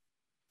scene.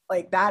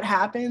 Like that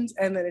happens,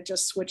 and then it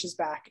just switches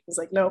back. It's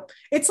like, nope.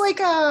 It's like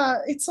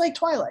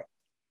Twilight.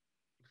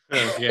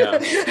 Yeah.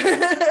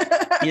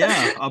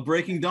 Yeah, a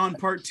Breaking Dawn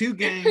Part 2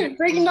 game.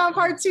 Breaking Dawn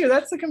Part 2.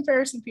 That's the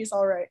comparison piece,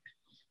 all right.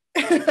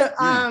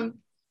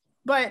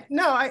 But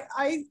no,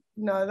 I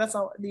no, that's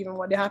not even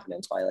what happened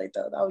in Twilight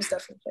though. That was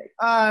definitely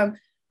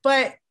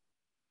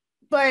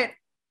but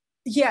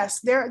yes,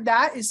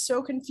 that is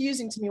so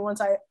confusing to me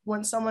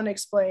when someone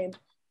explained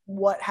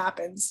what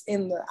happens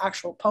in the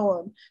actual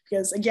poem,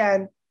 because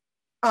again,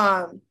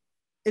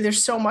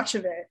 there's so much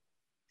of it.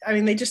 I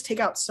mean, they just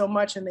take out so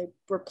much and they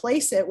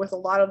replace it with a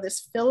lot of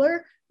this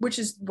filler, which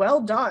is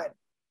well done.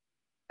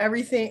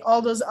 Everything,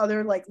 all those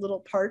other like little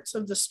parts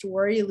of the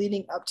story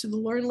leading up to the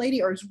Lord and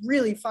Lady are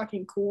really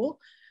fucking cool,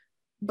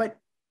 but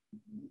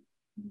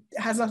it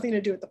has nothing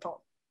to do with the poem.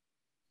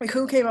 Like,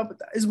 who came up with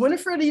that? Is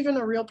Winifred even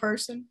a real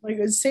person? Like,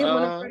 is Saint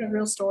Winifred a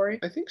real story?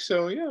 I think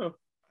so. Yeah.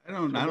 I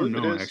don't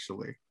know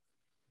actually.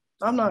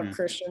 I'm not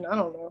Christian. I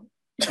don't know.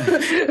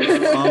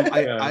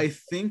 I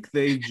think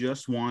they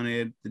just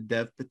wanted the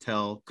Dev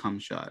Patel cum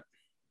shot.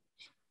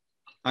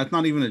 That's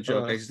not even a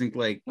joke. I just think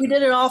like we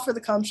did it all for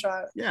the cum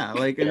shot. Yeah,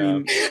 like I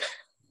mean,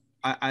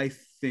 I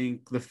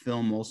think the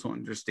film also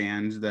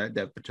understands that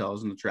Dev Patel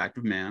is an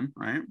attractive man,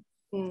 right?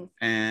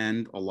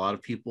 And a lot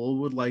of people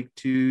would like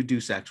to do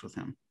sex with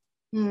him.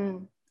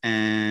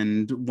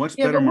 And what's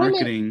better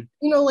marketing?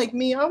 Women, like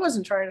me, I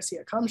wasn't trying to see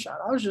a cum shot.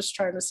 I was just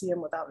trying to see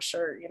him without a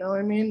shirt. You know what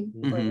I mean?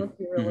 Like, let's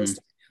be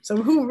realistic. So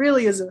who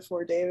really is it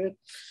for, David?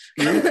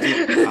 I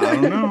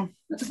don't know.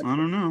 This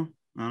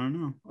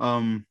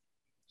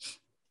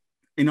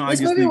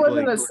movie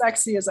wasn't as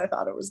sexy as I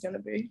thought it was going to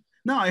be.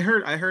 No, I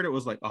heard it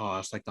was like, oh,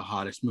 it's like the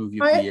hottest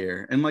movie of the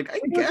year, and like I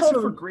guess if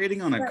we're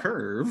grading on a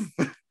curve.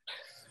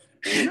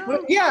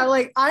 But yeah,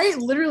 like I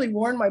literally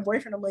warned my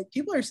boyfriend. I'm like,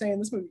 people are saying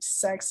this movie's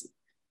sexy.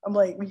 I'm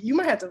like, you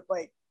might have to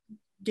like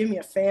give me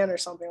a fan or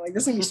something. Like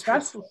this is gonna be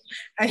stressful.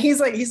 And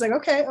he's like,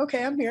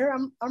 okay, I'm here.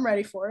 I'm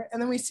ready for it.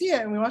 And then we see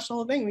it and we watch the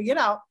whole thing. We get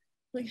out.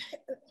 Like,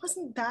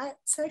 wasn't that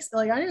sexy?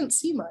 Like I didn't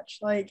see much.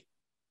 Like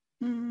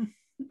I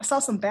saw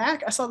some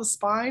back. I saw the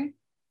spine.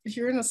 If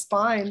you're in the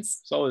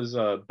spines. Saw his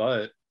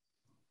butt.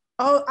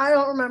 Oh, I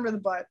don't remember the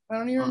butt. I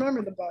don't even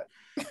remember the butt.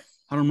 I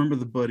don't remember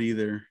the butt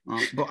either.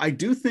 But I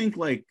do think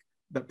like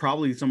that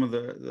probably some of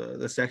the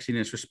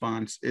sexiness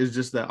response is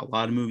just that a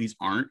lot of movies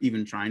aren't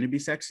even trying to be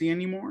sexy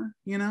anymore,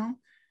 you know?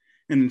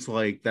 And it's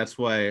like, that's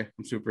why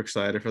I'm super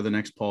excited for the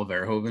next Paul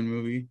Verhoeven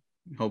movie,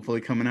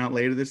 hopefully coming out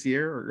later this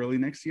year or early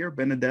next year.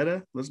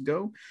 Benedetta, let's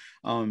go.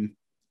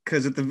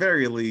 Because at the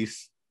very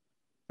least,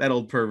 that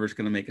old pervert's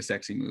gonna make a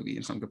sexy movie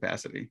in some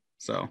capacity.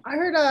 So I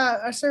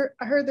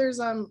heard there's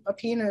a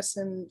penis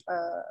in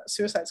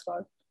Suicide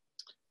Squad.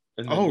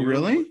 Oh,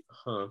 really?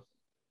 Huh.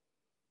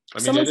 I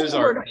mean, Someone it said is the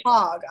word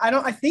hog.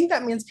 I think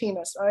that means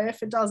penis.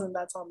 If it doesn't,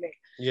 that's on me.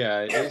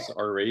 Yeah, it is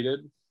R-rated.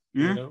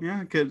 yeah, You know?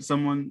 yeah. Could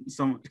some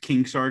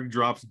King Shark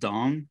drops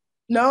dong?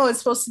 No, it's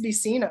supposed to be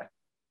Cena.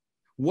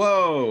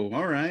 Whoa!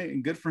 All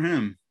right, good for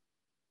him.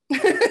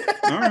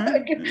 All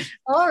right, yeah.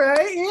 All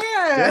right,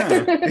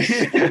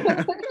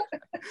 yeah.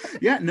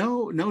 Yeah,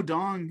 no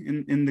dong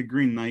in the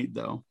Green Knight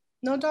though.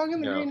 No dog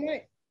in the No. Green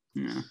Knight.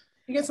 Yeah,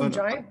 You get some But,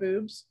 giant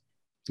boobs.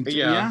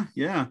 Yeah.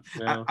 yeah.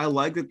 Yeah. I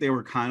like that they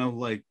were kind of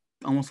like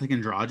almost like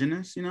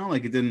androgynous, you know,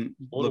 like it didn't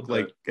little look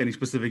like bit. any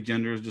specific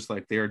gender. It's just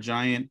like they are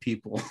giant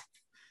people.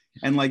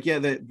 And like, yeah,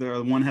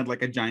 the one had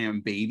like a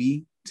giant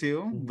baby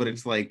too, but Mhm.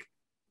 it's like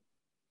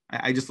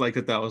I just like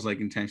that was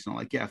like intentional.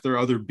 Like, yeah, if there are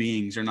other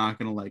beings, they're not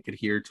gonna like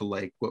adhere to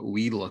like what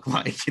we look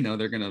like, you know,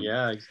 they're gonna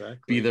Yeah, exactly.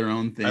 be their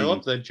own thing. I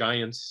love the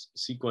giants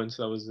sequence.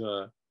 That was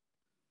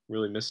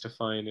really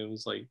mystifying. It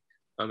was like,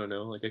 I don't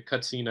know, like a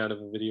cutscene out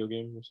of a video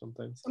game or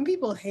something. Some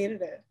people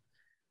hated it.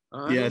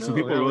 Yeah, some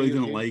people really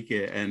didn't like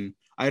it, and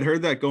I'd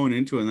heard that going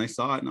into it, and I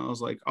saw it, and I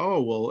was like,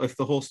 oh well, if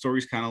the whole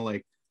story's kind of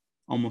like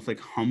almost like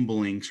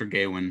humbling Sir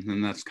Gawain,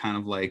 then that's kind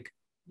of like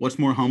what's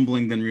more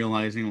humbling than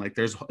realizing like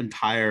there's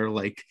entire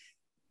like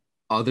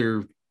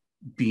other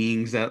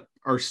beings that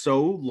are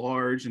so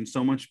large and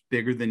so much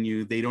bigger than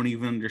you, they don't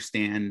even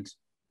understand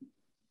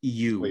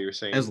you what you're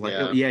saying. as like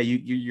Yeah. you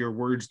your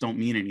words don't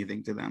mean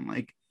anything to them.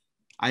 Like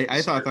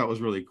I thought that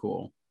was really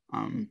cool.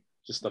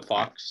 Just the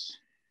fox.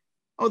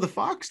 Oh, the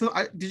fox.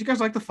 Did you guys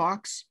like the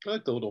fox? I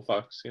like the little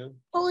fox. Yeah.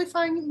 Totally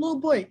fine, little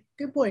boy.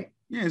 Good boy.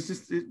 Yeah, it's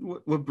just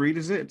what breed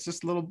is it? It's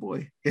just a little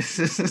boy. It's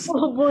just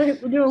Little boy.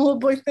 We're doing little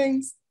boy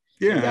things.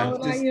 yeah,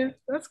 Yelling just at you.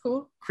 That's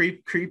cool.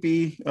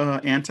 creepy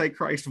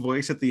Antichrist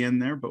voice at the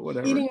end there, but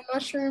whatever. Eating a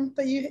mushroom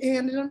that you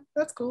handed him.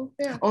 That's cool.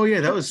 Yeah. Oh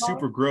yeah, that was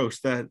super gross.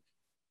 That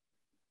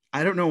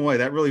I don't know why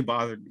that really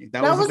bothered me.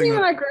 That wasn't even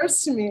that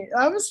gross to me.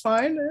 That was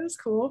fine. It was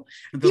cool.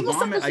 The People said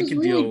vomit this I was could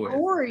really deal with.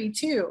 gory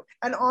too.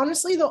 And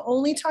honestly, the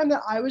only time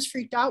that I was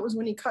freaked out was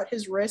when he cut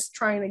his wrist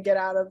trying to get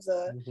out of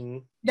the. Mm-hmm.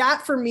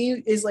 That for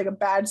me is like a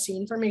bad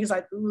scene for me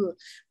because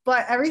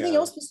but everything Yeah.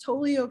 else was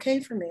totally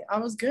okay for me. I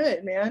was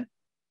good, man.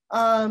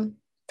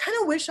 Kind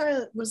of wish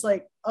I was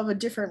like of a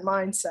different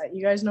mindset.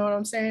 You guys know what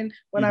I'm saying?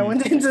 When I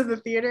went into the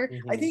theater,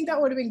 I think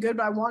that would have been good,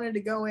 but I wanted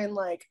to go in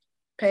like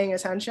paying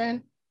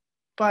attention.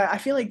 But I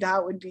feel like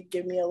that would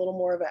give me a little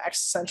more of an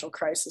existential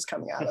crisis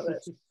coming out of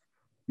it.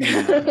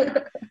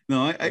 Yeah.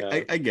 No,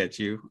 I get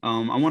you.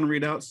 I want to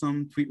read out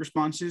some tweet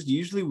responses.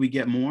 Usually we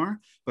get more,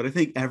 but I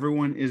think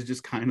everyone is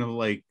just kind of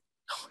like,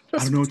 I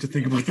don't know what to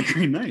think about the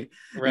Green Knight.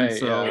 Right.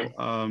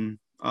 And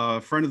so,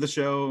 friend of the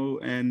show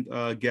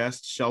and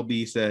guest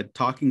Shelby said,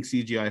 talking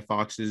CGI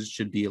foxes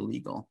should be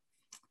illegal,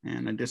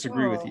 and I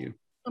disagree with you.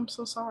 I'm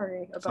so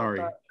sorry about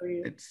that for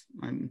you.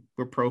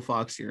 We're pro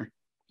fox here.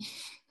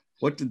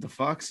 What did the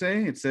fox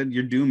say? It said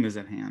your doom is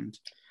at hand.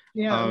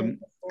 Yeah.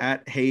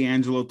 At Hey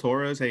Angelo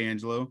Torres. Hey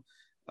Angelo.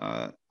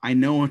 I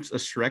know it's a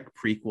Shrek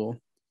prequel,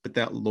 but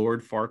that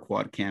Lord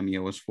Farquaad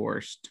cameo was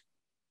forced.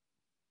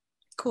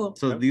 Cool.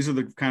 So these are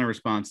the kind of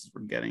responses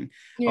we're getting.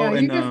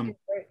 Yeah,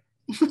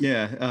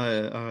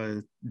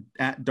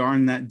 At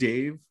Darn That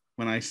Dave,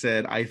 when I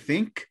said I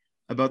think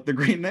about the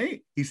Green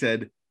Knight, he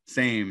said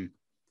same.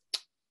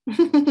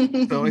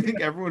 So I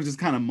think everyone's just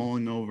kind of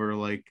mulling over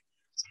like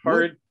it's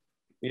hard.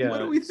 What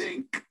do we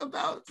think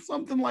about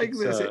something like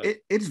this?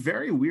 It's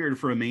very weird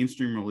for a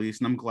mainstream release,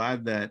 and I'm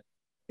glad that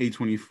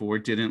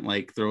A24 didn't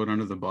like throw it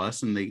under the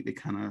bus and they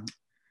kind of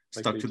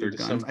stuck to their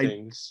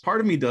guns. Part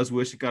of me does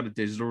wish it got a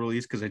digital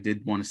release because I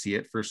did want to see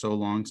it for so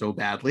long, so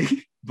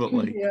badly. But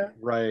like,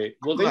 right.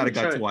 Well, I'm glad I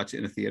got to watch it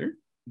in a theater.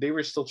 They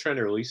were still trying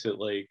to release it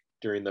like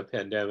during the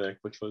pandemic,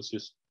 which was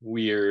just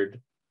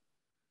weird,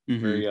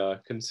 very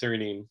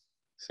concerning.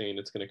 Saying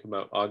it's going to come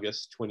out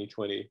August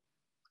 2020.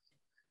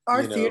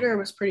 Our theater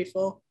was pretty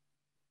full.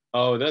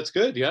 Oh, that's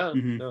good. Yeah.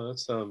 No,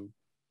 that's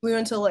we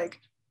went to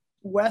like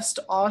West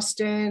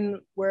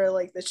Austin where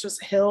like it's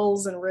just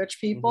hills and rich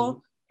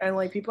people, and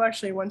like people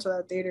actually went to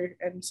that theater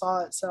and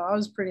saw it. So I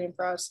was pretty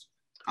impressed.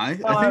 I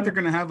think they're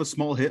gonna have a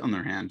small hit on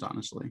their hands,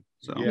 honestly.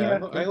 So yeah.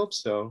 I hope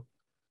so.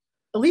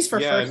 At least for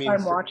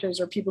first-time watchers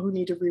or people who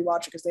need to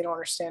rewatch it because they don't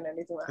understand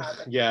anything that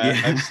happened.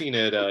 Yeah, I've seen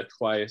it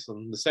twice,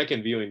 and the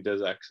second viewing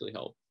does actually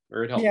help,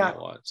 or it helped me a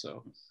lot.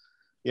 So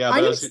yeah,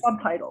 I need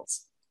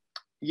subtitles.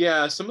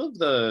 Yeah, some of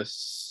the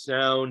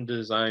sound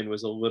design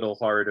was a little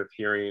hard of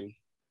hearing.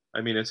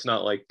 I mean, it's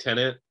not like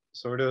Tenet,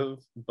 sort of,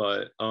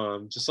 but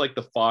just like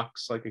the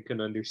fox, like I can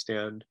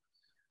understand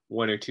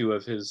one or two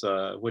of his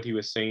what he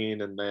was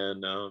saying, and then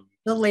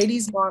the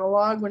lady's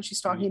monologue when she's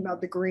talking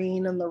about the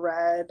green and the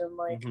red, and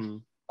like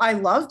I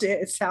loved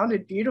it. It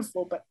sounded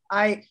beautiful, but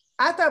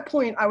at that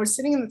point I was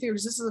sitting in the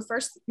theaters. This is the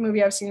first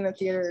movie I've seen in the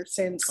theater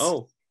since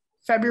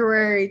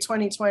February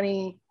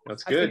 2020.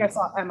 That's good. I think I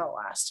saw Emma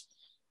last.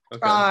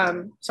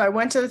 Okay. So I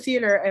went to the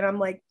theater and I'm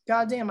like,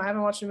 God damn, I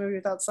haven't watched a movie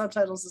without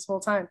subtitles this whole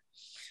time.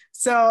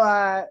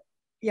 So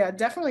yeah,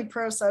 definitely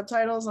pro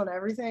subtitles on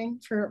everything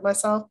for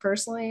myself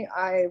personally.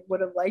 I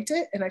would have liked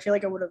it, and I feel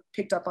like I would have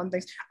picked up on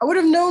things. I would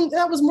have known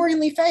that was Morgan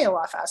Le Fay a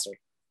lot faster,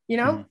 you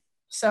know. Mhm.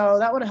 So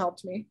that would have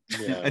helped me.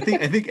 Yeah. I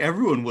think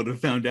everyone would have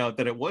found out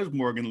that it was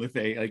Morgan Le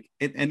Fay, like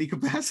in any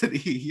capacity.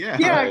 Yeah.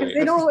 Yeah, because Right.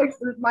 they don't like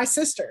my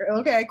sister.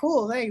 Okay,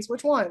 cool, thanks.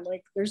 Which one?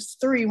 Like, there's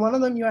three. One of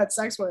them you had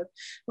sex with.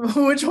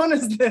 Which one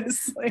is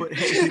this? Like, But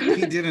hey,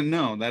 he didn't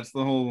know. That's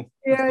the whole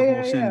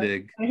yeah.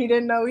 shindig. And he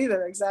didn't know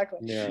either. Exactly.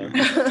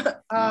 Yeah.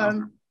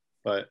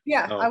 But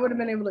Yeah, oh, I would have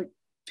been able to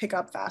pick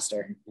up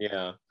faster.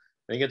 yeah.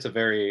 I think it's a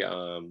very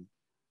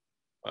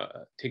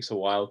takes a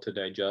while to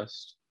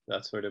digest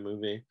that sort of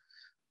movie.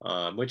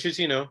 Which is,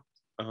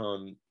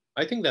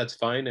 I think that's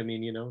fine. I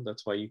mean,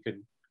 that's why you could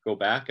go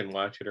back and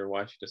watch it or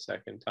watch it a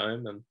second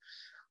time. And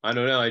I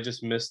don't know, I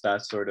just miss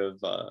that sort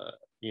of,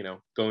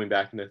 going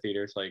back in the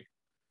theaters, like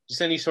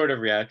just any sort of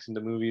reaction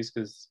to movies.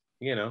 Cause,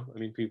 I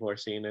mean, people are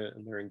seeing it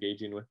and they're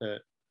engaging with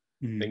it,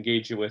 Mhm.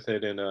 engaging with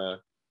it in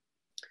a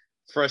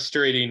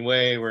frustrating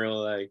way where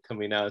like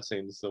coming out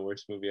saying this is the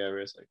worst movie ever.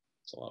 It's like,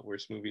 it's a lot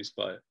worse movies,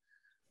 but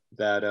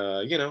that,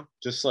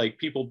 just like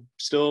people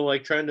still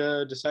like trying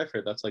to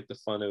decipher. That's like the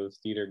fun of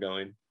theater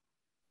going.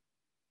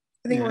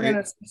 I think Yeah, we're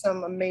gonna see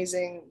some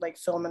amazing like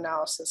film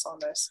analysis on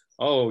this.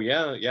 Oh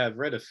yeah, I've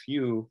read a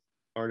few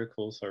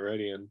articles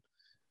already, and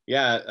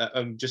yeah,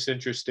 I'm just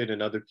interested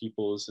in other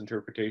people's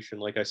interpretation.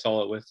 Like I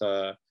saw it with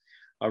a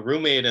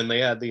roommate, and they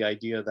had the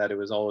idea that it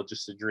was all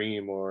just a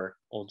dream or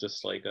all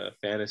just like a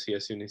fantasy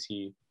as soon as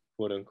he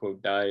quote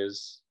unquote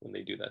dies when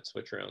they do that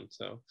switch around.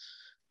 So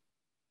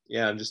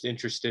yeah, I'm just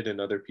interested in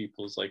other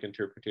people's like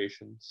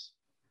interpretations.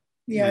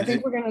 Yeah, Yeah, I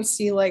think we're gonna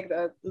see like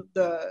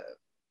the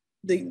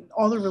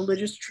all the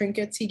religious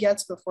trinkets he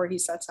gets before he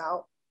sets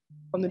out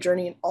on the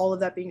journey, and all of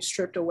that being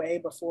stripped away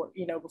before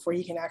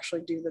he can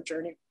actually do the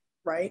journey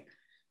right.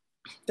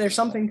 There's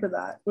something to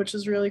that, which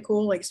is really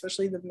cool, like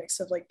especially the mix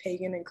of like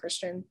pagan and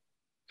Christian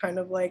kind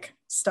of like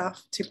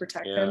stuff to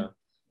protect Yeah. him.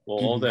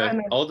 Well,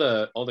 Mhm. all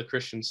the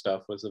Christian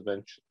stuff was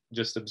eventually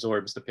just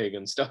absorbs the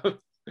pagan stuff.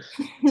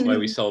 That's why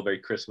we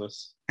celebrate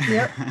Christmas.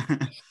 Yep.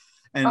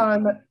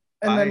 And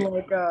And then I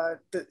like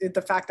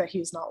the fact that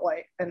he's not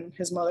white and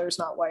his mother's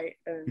not white,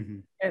 and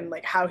Mhm. and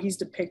like how he's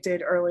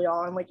depicted early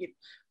on, like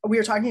we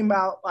were talking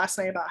about last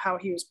night about how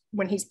he was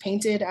when he's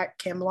painted at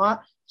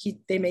Camelot,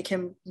 they make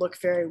him look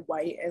very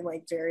white and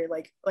like very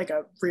like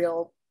a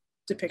real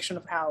depiction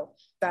of how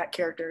that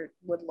character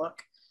would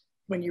look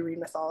when you read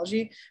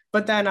mythology.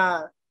 But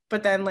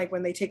then like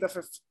when they take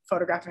a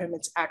photograph of him,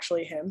 it's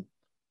actually him,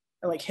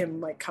 and like him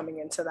like coming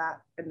into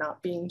that and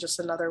not being just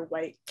another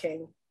white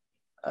king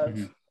of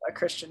Mhm. a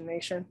Christian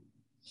nation.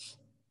 It's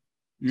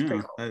Yeah,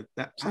 pretty cool.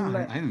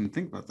 I didn't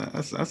think about that.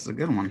 That's a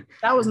good one.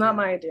 That was not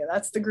my idea.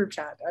 That's the group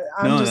chat.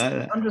 I'm No, just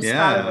that I'm just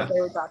spouting what yeah,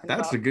 they were talking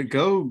that's about. a good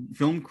go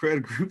film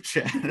cred group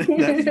chat. That's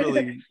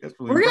really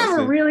We're gonna have a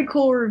impressive. really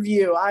cool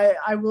review.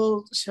 I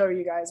will show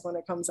you guys when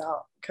it comes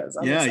out because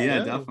I'm Yeah, excited. yeah,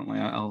 Yeah. definitely.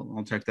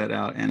 I'll check that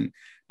out. And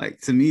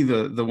like to me,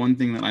 the one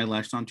thing that I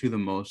latched onto the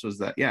most was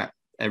that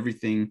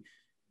everything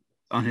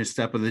on his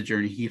step of the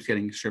journey he keeps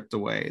getting stripped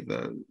away.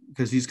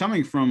 Because he's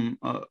coming from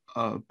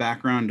a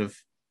background of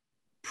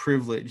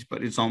privilege,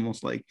 but it's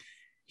almost like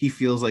he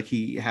feels like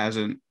he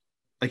hasn't,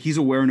 like he's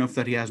aware enough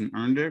that he hasn't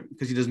earned it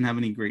because he doesn't have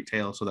any great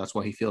tale. So that's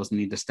why he feels the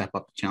need to step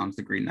up to challenge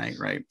the Green Knight,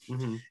 right?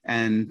 Mm-hmm.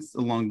 And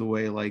along the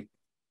way, like,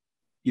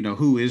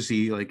 who is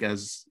he, like,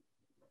 as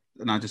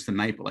not just a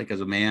knight, but like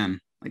as a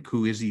man? Like,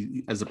 who is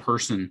he as a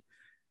person?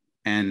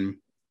 And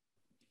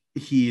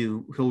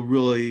he'll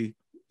really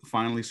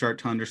finally start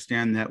to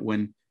understand that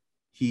when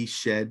he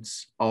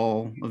sheds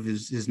all of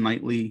his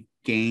knightly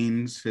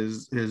gains,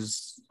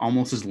 his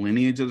almost his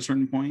lineage at a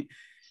certain point.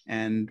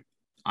 And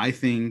I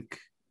think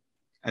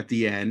at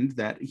the end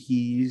that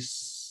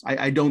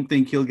I don't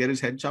think he'll get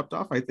his head chopped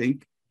off. I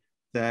think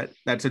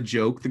that's a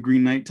joke the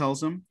Green Knight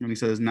tells him when he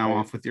says, now Right.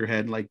 off with your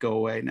head, like go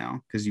away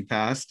now because you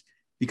passed,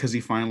 because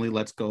he finally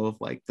lets go of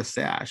like the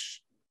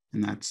sash.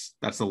 And that's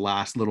the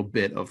last little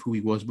bit of who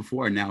he was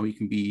before. And now he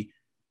can be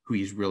who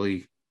he's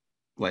really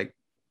like,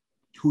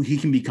 who he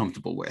can be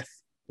comfortable with.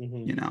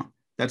 Mm-hmm.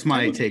 That's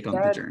my He's take on the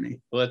dead. journey.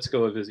 Let's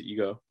go with his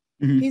ego.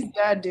 Mhm. He's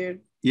dead,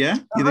 dude. Yeah,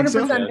 you think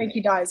 100% so? think he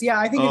dies. Yeah,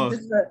 I think Oh. this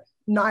is a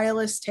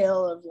nihilist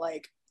tale of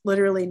like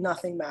literally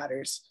nothing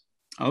matters.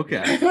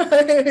 Okay.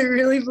 I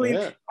really believe.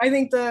 Yeah. I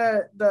think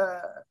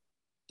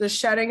the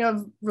shedding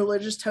of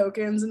religious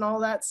tokens and all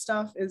that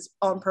stuff is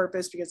on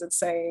purpose because it's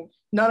saying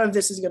none of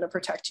this is going to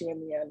protect you in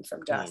the end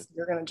from death.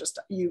 You're going to just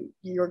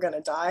you're going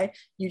to die.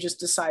 You just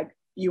decide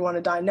you want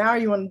to die now or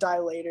you want to die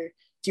later.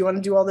 Do you want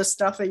to do all this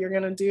stuff that you're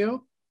going to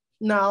do?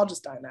 No, I'll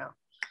just die now.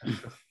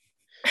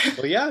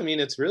 Well, yeah, I mean,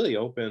 it's really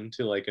open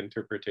to like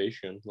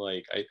interpretation.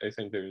 Like I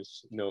think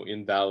there's no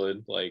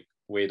invalid like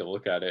way to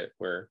look at it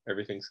where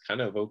everything's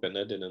kind of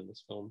open-ended in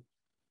this film.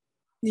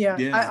 Yeah.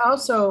 Yeah. I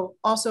also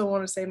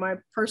want to say my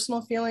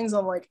personal feelings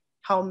on like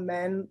how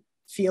men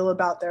feel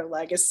about their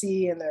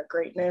legacy and their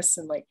greatness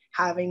and like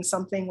having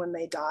something when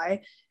they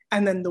die,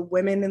 and then the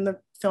women in the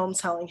film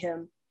telling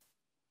him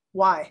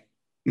why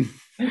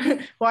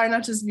why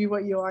not just be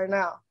what you are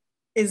now.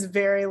 is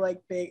very like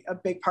a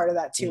big part of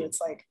that too. Mm.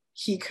 It's like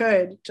he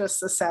could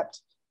just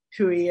accept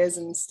who he is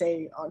and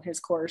stay on his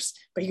course,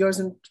 but he goes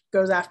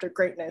after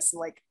greatness, and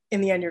like in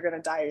the end you're going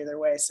to die either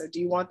way. So do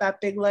you want that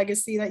big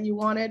legacy that you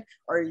wanted,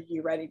 or are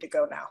you ready to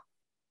go now?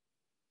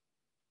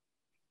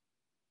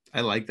 I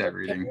like that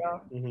reading.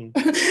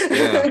 Mm-hmm.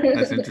 Yeah,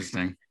 that's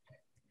interesting.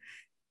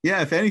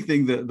 Yeah, if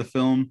anything, the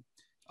film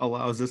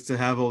allows us to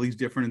have all these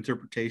different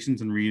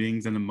interpretations and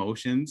readings and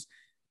emotions,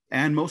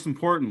 and most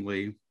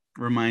importantly,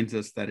 reminds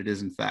us that it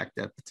is in fact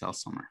Dev Patel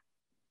Summer.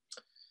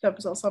 Dev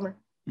Patel Summer.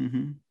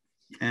 Mm-hmm.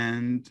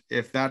 And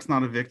if that's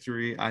not a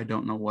victory, I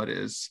don't know what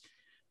is.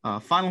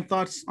 Final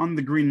thoughts on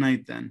The Green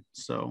Knight, then,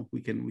 so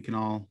we can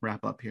all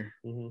wrap up here.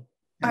 Mm-hmm.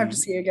 I have to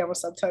see it again with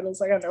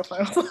subtitles. I got no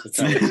final thoughts.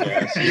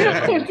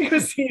 Yeah. I have to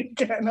see it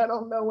again. I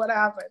don't know what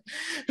happened.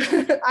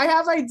 I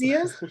have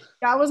ideas.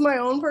 That was my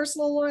own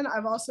personal one. I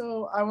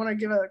want to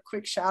give a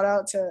quick shout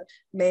out to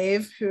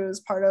Maeve, who's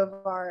part of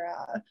our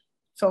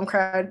film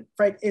cred,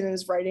 right, and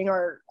is writing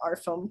our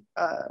film,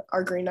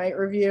 our Green Knight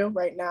review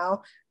right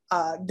now.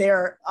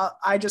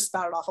 I just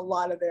spouted off a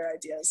lot of their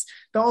ideas.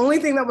 The only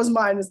thing that was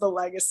mine is the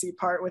legacy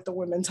part with the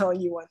women telling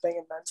you one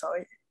thing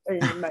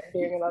and men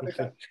being another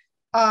thing.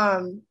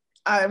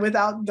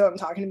 Without them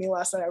talking to me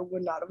last night, I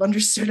would not have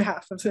understood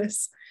half of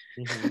this.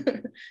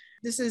 Mm-hmm.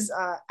 This is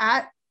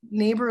at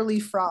Neighborly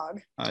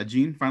Frog.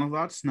 Gene, final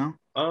thoughts? No?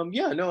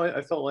 Yeah, no,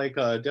 I felt like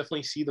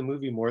definitely see the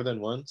movie more than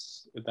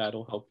once.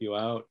 That'll help you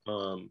out.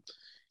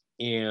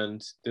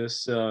 And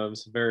this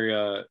is a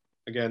very,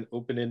 again,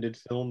 open-ended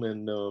film.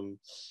 And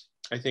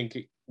I think,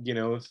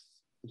 if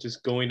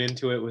just going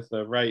into it with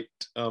the right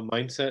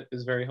mindset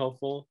is very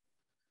helpful.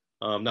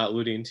 Not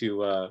alluding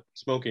to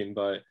smoking,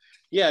 but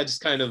yeah,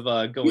 just kind of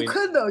going. You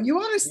could though.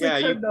 You honestly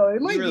could though.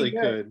 It might really be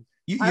good.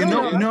 could. You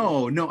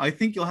know, no. I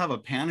think you'll have a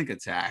panic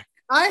attack.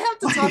 I have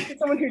to talk to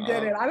someone who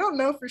did it. I don't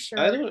know for sure.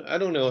 I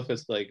don't know if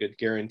it's like a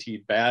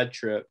guaranteed bad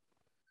trip,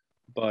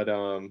 but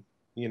if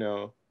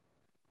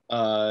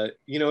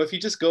you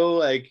just go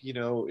like,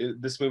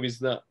 this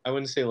movie's not, I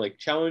wouldn't say like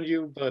challenge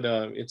you, but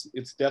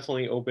it's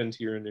definitely open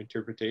to your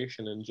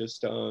interpretation, and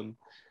just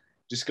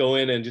go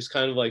in and just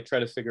kind of like try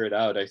to figure it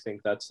out. I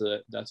think that's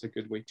a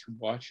good way to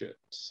watch it.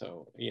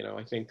 So,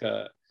 I think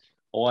a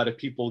lot of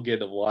people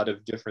get a lot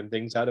of different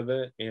things out of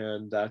it,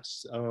 and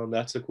that's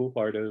the cool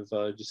part of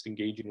just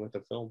engaging with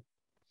the film.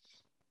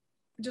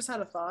 I just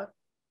had a thought.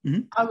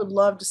 Mm-hmm. I would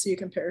love to see a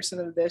comparison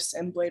of this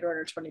and Blade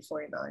Runner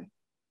 2049.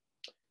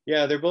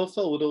 Yeah, they're both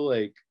a little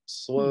like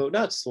slow,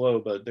 not slow,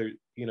 but they're,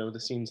 the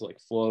scenes like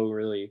flow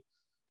really,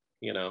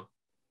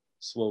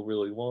 slow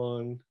really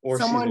long. Or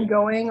someone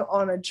going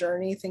on a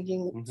journey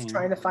thinking, mm-hmm.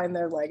 trying to find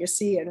their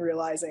legacy and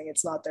realizing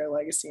it's not their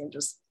legacy and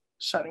just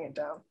shutting it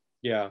down.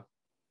 Yeah.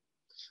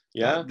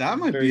 That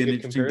might be an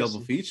interesting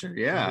double feature.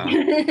 Yeah.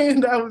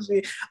 That would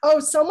be. Oh,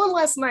 someone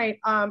last night,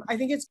 I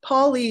think it's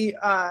Paulie,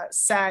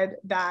 said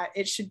that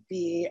it should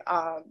be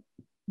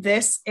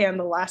this and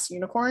The Last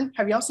Unicorn.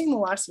 Have y'all seen The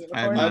Last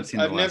Unicorn?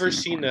 I've never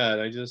seen that.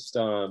 I just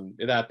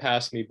that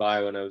passed me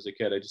by when I was a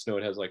kid. I just know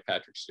it has like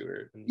Patrick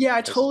Stewart. Yeah,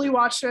 I totally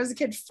watched it as a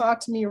kid.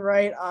 Fucked me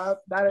right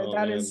up.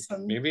 That is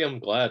some. Maybe I'm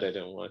glad I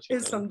didn't watch it.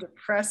 It's some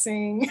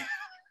depressing,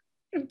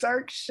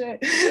 dark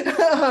shit.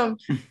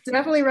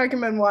 Definitely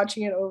recommend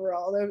watching it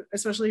overall,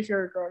 especially if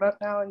you're a grown up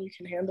now and you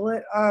can handle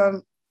it.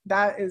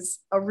 That is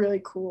a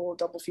really cool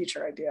double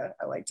feature idea.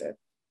 I liked it.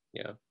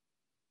 Yeah.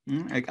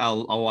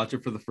 I'll watch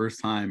it for the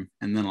first time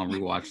and then I'll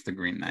rewatch The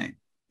Green Knight.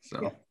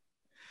 So,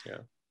 yeah.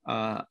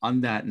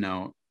 On that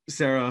note,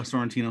 Sarah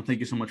Sorrentino, thank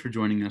you so much for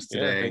joining us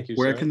today. Yeah, thank you,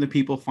 Where Sarah. can the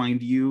people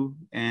find you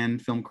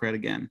and Film Cred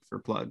again for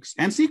plugs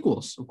and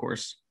sequels, of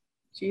course?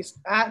 Jeez,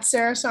 at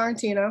Sarah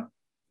Sorrentino.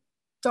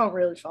 Don't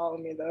really follow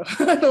me though.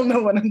 I don't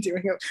know what I'm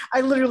doing.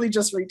 I literally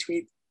just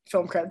retweet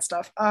Film Cred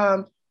stuff.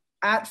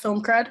 At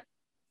Film Cred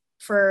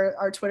for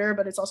our Twitter,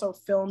 but it's also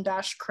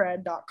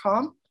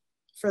film-cred.com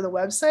for the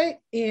website,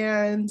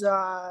 and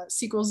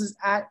sequels is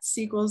at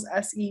sequels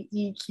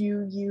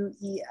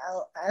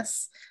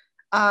SEEQUELS.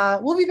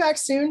 We'll be back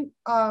soon.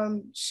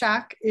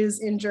 Shaq is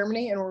in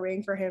Germany and we're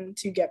waiting for him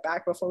to get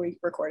back before we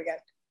record again,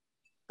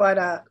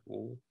 but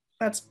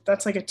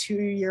that's like a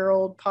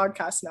 2-year-old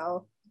podcast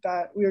now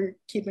that we're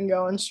keeping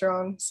going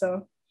strong,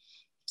 so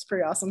it's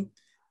pretty awesome.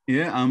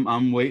 Yeah,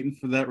 I'm waiting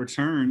for that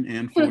return,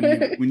 and for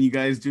when you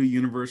guys do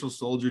Universal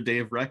Soldier Day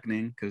of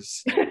Reckoning,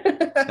 because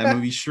that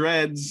movie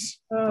shreds.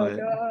 Oh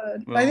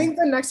god! Well, I think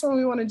the next one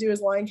we want to do is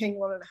Lion King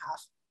 1.5.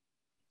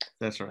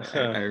 That's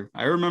right.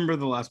 I remember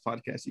the last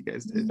podcast you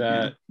guys did.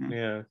 Yeah.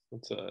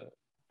 It's a.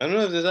 I don't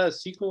know if is that a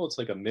sequel. It's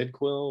like a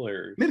midquel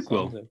or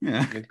midquel. Something.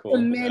 Yeah,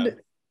 midquel.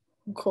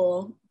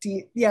 Midquel.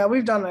 Yeah,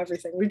 we've done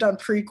everything. We've done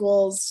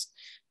prequels.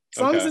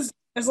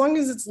 As long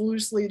as it's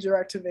loosely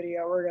direct to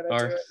video, we're gonna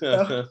do it.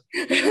 So.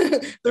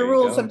 The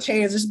rules have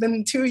changed. It's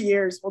been 2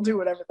 years. We'll do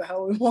whatever the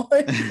hell we want.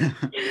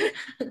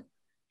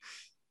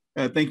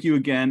 Thank you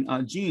again,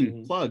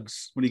 Gene.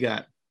 Plugs. What do you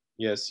got?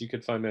 Yes, you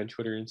could find me on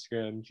Twitter,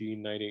 Instagram,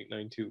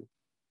 Gene9892.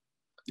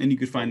 And you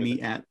could find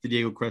me at the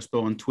Diego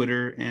Crespo on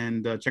Twitter,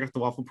 and check out the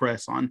Waffle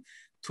Press on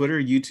Twitter,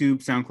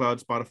 YouTube,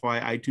 SoundCloud,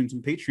 Spotify, iTunes,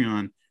 and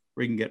Patreon,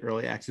 where you can get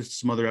early access to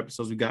some other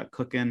episodes we got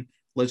cooking.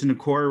 Legend of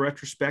Korra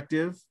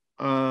retrospective,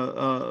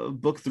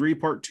 book 3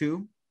 part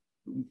 2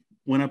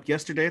 went up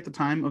yesterday at the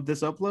time of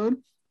this upload.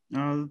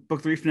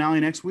 Book 3 finale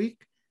next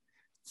week.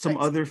 Some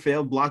other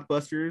failed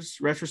blockbusters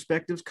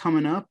retrospectives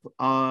coming up.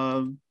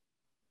 I'll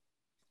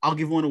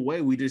give one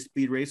away. We did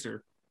Speed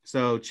Racer,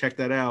 so check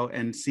that out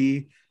and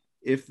see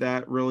if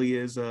that really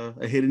is a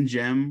hidden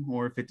gem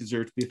or if it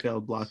deserves to be a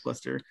failed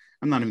blockbuster.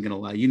 I'm not even gonna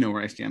lie, you know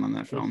where I stand on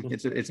that film.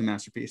 It's a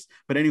masterpiece.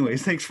 But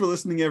anyways, thanks for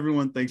listening,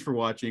 everyone. Thanks for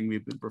watching.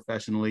 We've been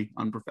professionally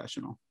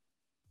unprofessional.